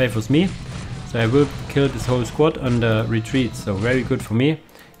 engagement that favors me. So I will kill this whole squad on the retreat, so very good for me,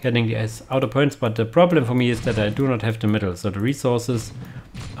 getting the outer points. But the problem for me is that I do not have the middle, so the resources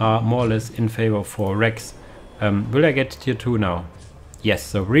are more or less in favor for Rex. Will I get tier 2 now? Yes,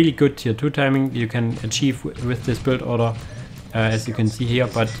 so really good tier 2 timing you can achieve with this build order, as you can see here.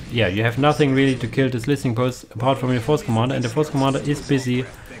 But yeah, you have nothing really to kill this listening post apart from your force commander, and the force commander is busy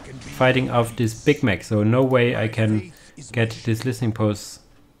fighting off this Big Mac, so no way I can get this listening post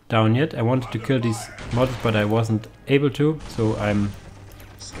down yet. I wanted to kill these models, but I wasn't able to, so I'm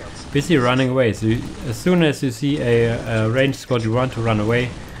busy running away. So as soon as you see a ranged squad you want to run away,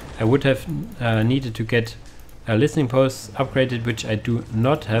 I would have needed to get a listening post upgraded, which I do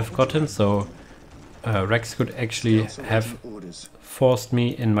not have gotten, so Rex could actually have forced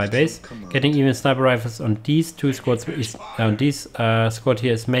me in my base. Getting even sniper rifles on these two squads is, this squad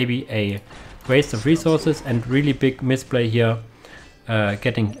here is maybe a waste of resources and really big misplay here.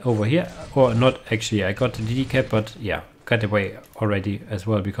 Getting over here, or not actually, I got the DD cap, but yeah, got away already as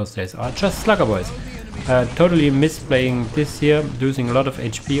well because there's just slugger boys. Totally misplaying this here, losing a lot of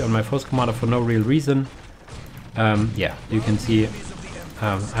HP on my force commander for no real reason. Yeah, you can see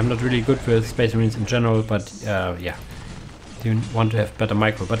I'm not really good with Space Marines in general, but yeah, you want to have better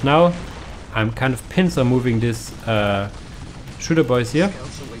micro. But now I'm kind of pincer moving this shooter boys here.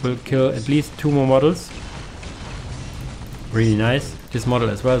 Will kill at least 2 more models. Really nice. This model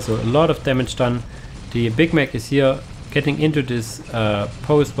as well, so a lot of damage done. The Big Mac is here getting into this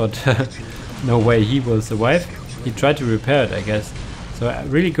post, but no way he will survive. He tried to repair it, I guess. So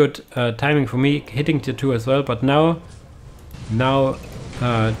really good timing for me, hitting tier 2 as well. But now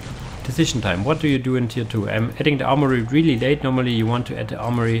decision time. What do you do in tier 2? I'm adding the armory really late. Normally you want to add the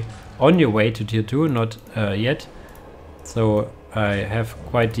armory on your way to tier 2, not yet. So I have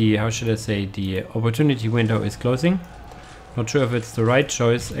quite the, how should I say, the opportunity window is closing. Not sure if it's the right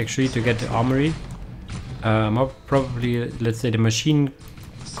choice actually to get the armory. Probably, let's say, the machine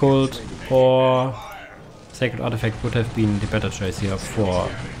cult or sacred artifact would have been the better choice here for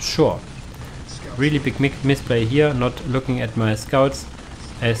sure. Really big misplay here, not looking at my scouts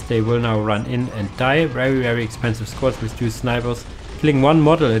as they will now run in and die. Very expensive squads with 2 snipers, killing 1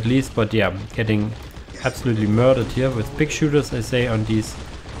 model at least, but yeah, getting absolutely murdered here with big shooters, I say, on these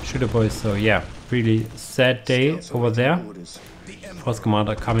shooter boys. So yeah, really sad day over there. Force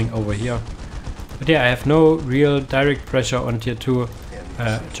commander coming over here. But yeah, I have no real direct pressure on tier 2.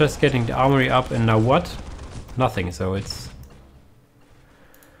 Just getting the armory up, and now what? Nothing, so it's...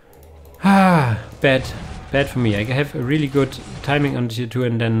 bad for me. I have a really good timing on tier 2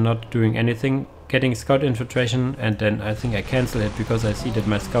 and then not doing anything. Getting scout infiltration, and then I think I cancel it because I see that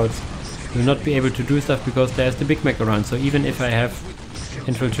my scouts will not be able to do stuff because there's the Big Mac around. So even if I have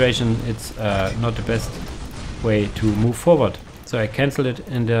infiltration, it's not the best way to move forward. So I cancel it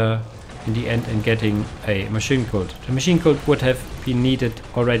in the end and getting a machine cult. The machine cult would have been needed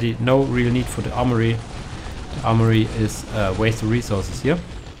already. No real need for the armory. The armory is a waste of resources here.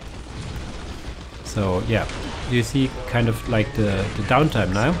 So yeah, you see kind of like the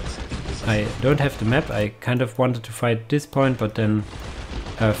downtime now. I don't have the map. I kind of wanted to fight this point, but then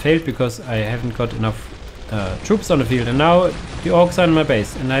failed because I haven't got enough troops on the field. And now the orcs are in my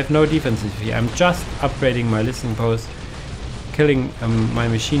base and I have no defensive here. I'm just upgrading my listening post, killing my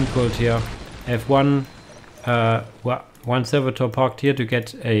machine cult here. I have one servitor parked here to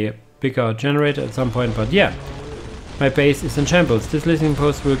get a bigger generator at some point, but yeah, my base is in shambles. This listening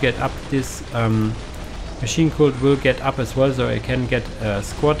post will get up, this machine cult will get up as well, so I can get a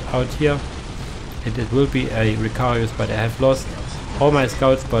squad out here. It will be a Ricarius, but I have lost all my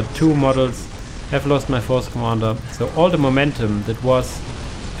scouts, but 2 models, have lost my force commander. So all the momentum that was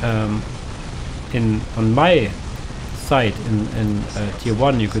on my side in tier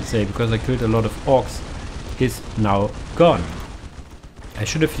 1, you could say, because I killed a lot of orcs, is now gone. I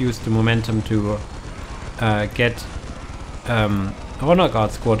should have used the momentum to get honor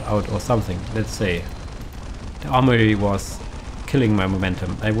guard squad out or something. Let's say the armory was killing my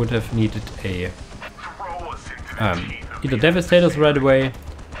momentum. I would have needed a either devastators right away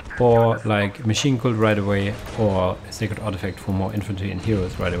or like machine cult right away, or a sacred artifact for more infantry and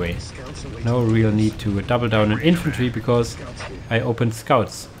heroes right away. No real need to double down on infantry because I opened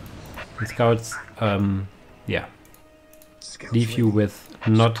scouts. And scouts, yeah, leave you with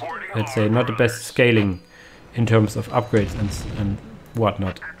not, let's say, not the best scaling in terms of upgrades and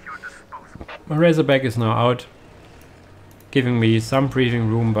whatnot. My Razorback is now out, giving me some breathing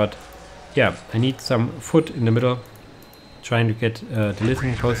room, but yeah, I need some foot in the middle, trying to get the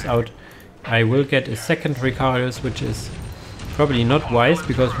listening post out. I will get a second Ricarius, which is probably not wise,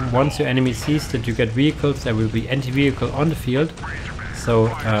 because once your enemy sees that you get vehicles, there will be anti-vehicle on the field. So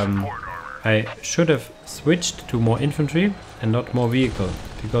I should have switched to more infantry and not more vehicle,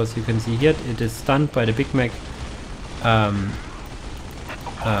 because you can see here it is stunned by the Big Mac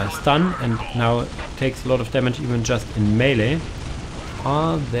stun, and now takes a lot of damage even just in melee.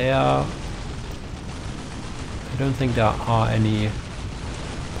 Are there... I don't think there are any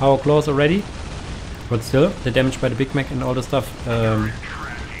power claws already, but still, the damage by the Big Mac and all the stuff,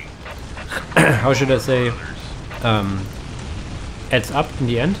 how should I say, adds up in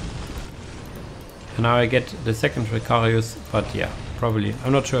the end. And now I get the second Ricarius, but yeah, probably,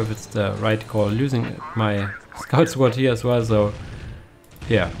 I'm not sure if it's the right call, losing my Scout Squad here as well, so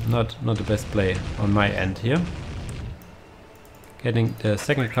yeah, not the best play on my end here. Getting the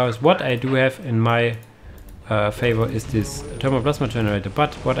second Ricarius. What I do have in my favor is this Thermoplasma generator,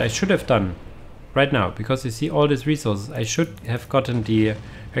 but what I should have done right now, because you see all these resources, I should have gotten the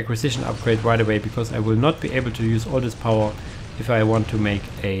requisition upgrade right away, because I will not be able to use all this power if I want to make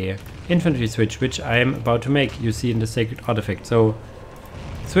a infantry switch, which I am about to make, you see in the sacred artifact. So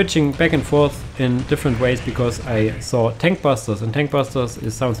switching back and forth in different ways, because I saw tank busters, and tank busters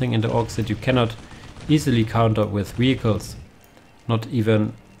is something in the orcs that you cannot easily counter with vehicles, not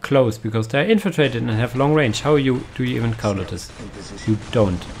even close, because they're infiltrated and have long range. How do you even counter this? You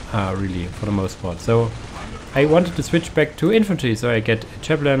don't really, for the most part. So I wanted to switch back to infantry, so I get a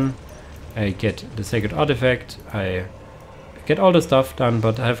chaplain, I get the sacred artifact, I get all the stuff done,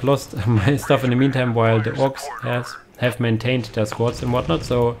 but I have lost my stuff in the meantime while the orcs have maintained their squads and whatnot.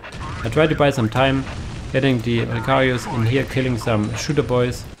 So I tried to buy some time, getting the Ricarius in here, killing some shooter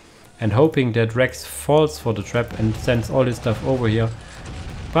boys, and hoping that Rex falls for the trap and sends all this stuff over here.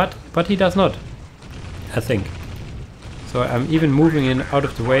 But he does not, I think. So I'm even moving in out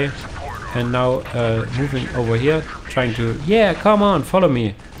of the way, and now moving over here, trying to, yeah, come on, follow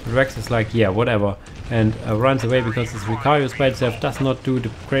me. But Rex is like, yeah, whatever, and runs away, because this Ricarius by itself does not do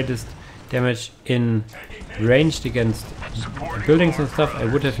the greatest damage in ranged against buildings and stuff. I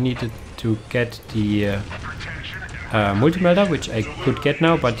would have needed to get the multi-melter, which I could get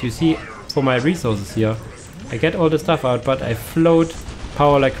now, but you see, for my resources here, I get all the stuff out, but I float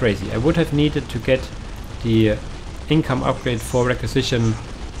power like crazy. I would have needed to get the income upgrade for requisition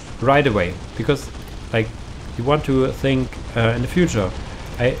right away, because like you want to think in the future.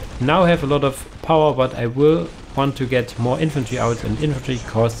 I now have a lot of power, but I will want to get more infantry out, and infantry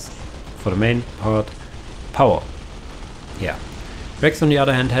costs, for the main part, power. Yeah. Rex on the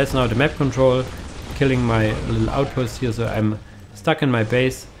other hand has now the map control, killing my little outpost here, so I'm stuck in my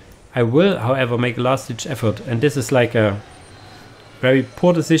base. I will, however, make a last ditch effort, and this is like a very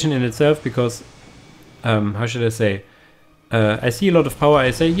poor decision in itself, because how should I say, I see a lot of power,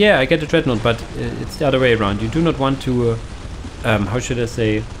 I say, yeah, I get a dreadnought, but it's the other way around. You do not want to, how should I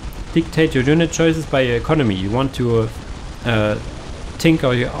say, dictate your unit choices by your economy. You want to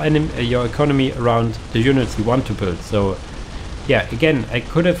tinker your economy around the units you want to build. So yeah, again, I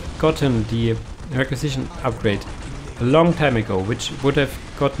could have gotten the requisition upgrade a long time ago, which would have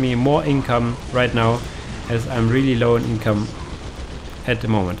got me more income right now, as I'm really low in income at the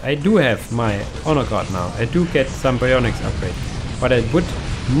moment. I do have my honor guard now. I do get some bionics upgrade. What I would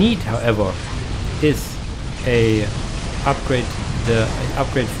need, however, is a upgrade, the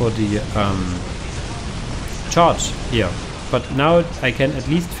upgrade for the charge here. But now I can at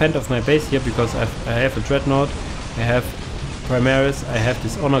least fend off my base here, because I have a dreadnought, I have Primaris, I have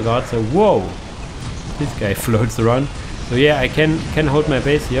this honor guard. So whoa, this guy floats around. So yeah, I can hold my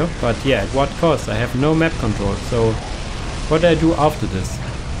base here, but yeah, at what cost? I have no map control. So what do I do after this?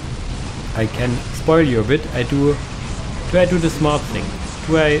 I can spoil you a bit. Do I do the smart thing?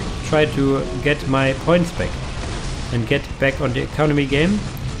 Do I try to get my points back and get back on the economy game?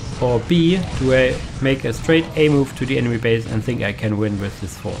 Or B, do I make a straight A move to the enemy base and think I can win with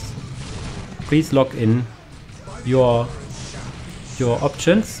this force? Please lock in your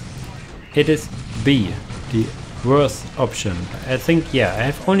options. It is B, the worst option. I think, yeah, I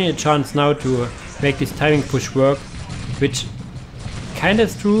have only a chance now to make this timing push work, which kinda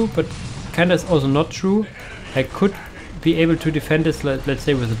is true, but kinda is also not true. I could be able to defend this, let's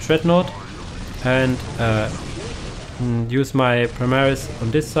say with a Dreadnought, and use my Primaris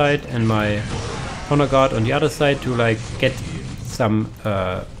on this side and my Honor Guard on the other side to like get some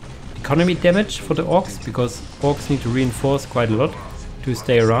economy damage for the Orcs, because Orcs need to reinforce quite a lot to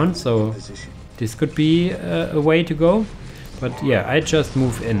stay around, so this could be a way to go. But yeah, I just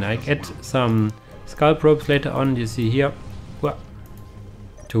move in. I get some skull probes later on, you see here,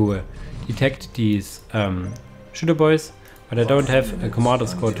 to detect these shooter boys, but I don't have a commander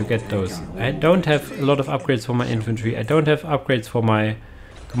score to get those. I don't have a lot of upgrades for my infantry, I don't have upgrades for my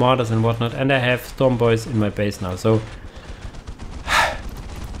commanders and whatnot, and I have storm boys in my base now, so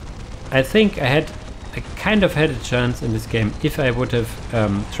I think I kind of had a chance in this game if I would have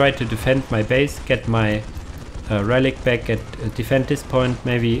tried to defend my base, get my relic back, defend this point,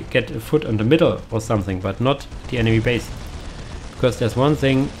 maybe get a foot on the middle or something, but not the enemy base. Because there's one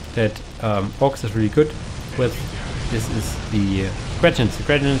thing that Orcs is really good with, this is the Gretchens. The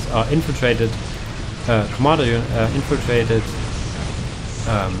Gretchens are infiltrated, infiltrated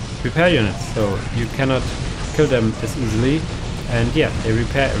repair units, so you cannot kill them as easily, and yeah, they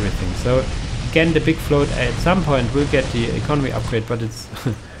repair everything. So again, the big float at some point will get the economy upgrade, but it's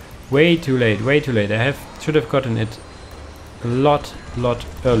way too late, way too late. I should have gotten it a lot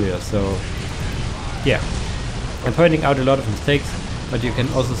earlier, so yeah. I'm pointing out a lot of mistakes, but you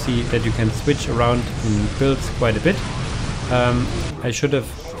can also see that you can switch around in builds quite a bit. I should have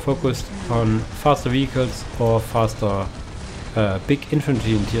focused on faster vehicles or faster big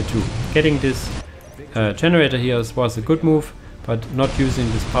infantry in tier 2. Getting this generator here was a good move, but not using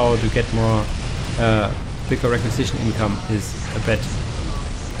this power to get more bigger requisition income is a bad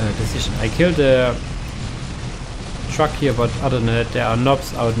decision. I killed a truck here, but other than that, there are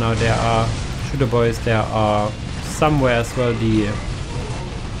knobs out now, there are shooter boys, there are somewhere as well the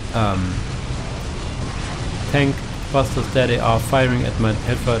tank busters, there they are firing at my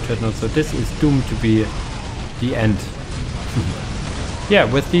Hellfire Dreadnought, so this is doomed to be the end. Yeah,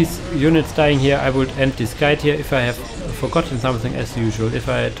 with these units dying here, I would end this guide here. If I have forgotten something as usual, if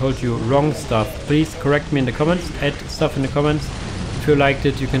I told you wrong stuff, please correct me in the comments, add stuff in the comments. If you liked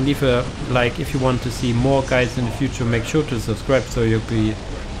it, you can leave a like. If you want to see more guides in the future, make sure to subscribe so you'll be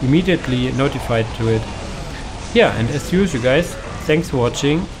immediately notified to it. Yeah, and as usual guys, thanks for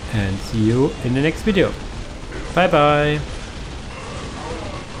watching and see you in the next video. Bye bye!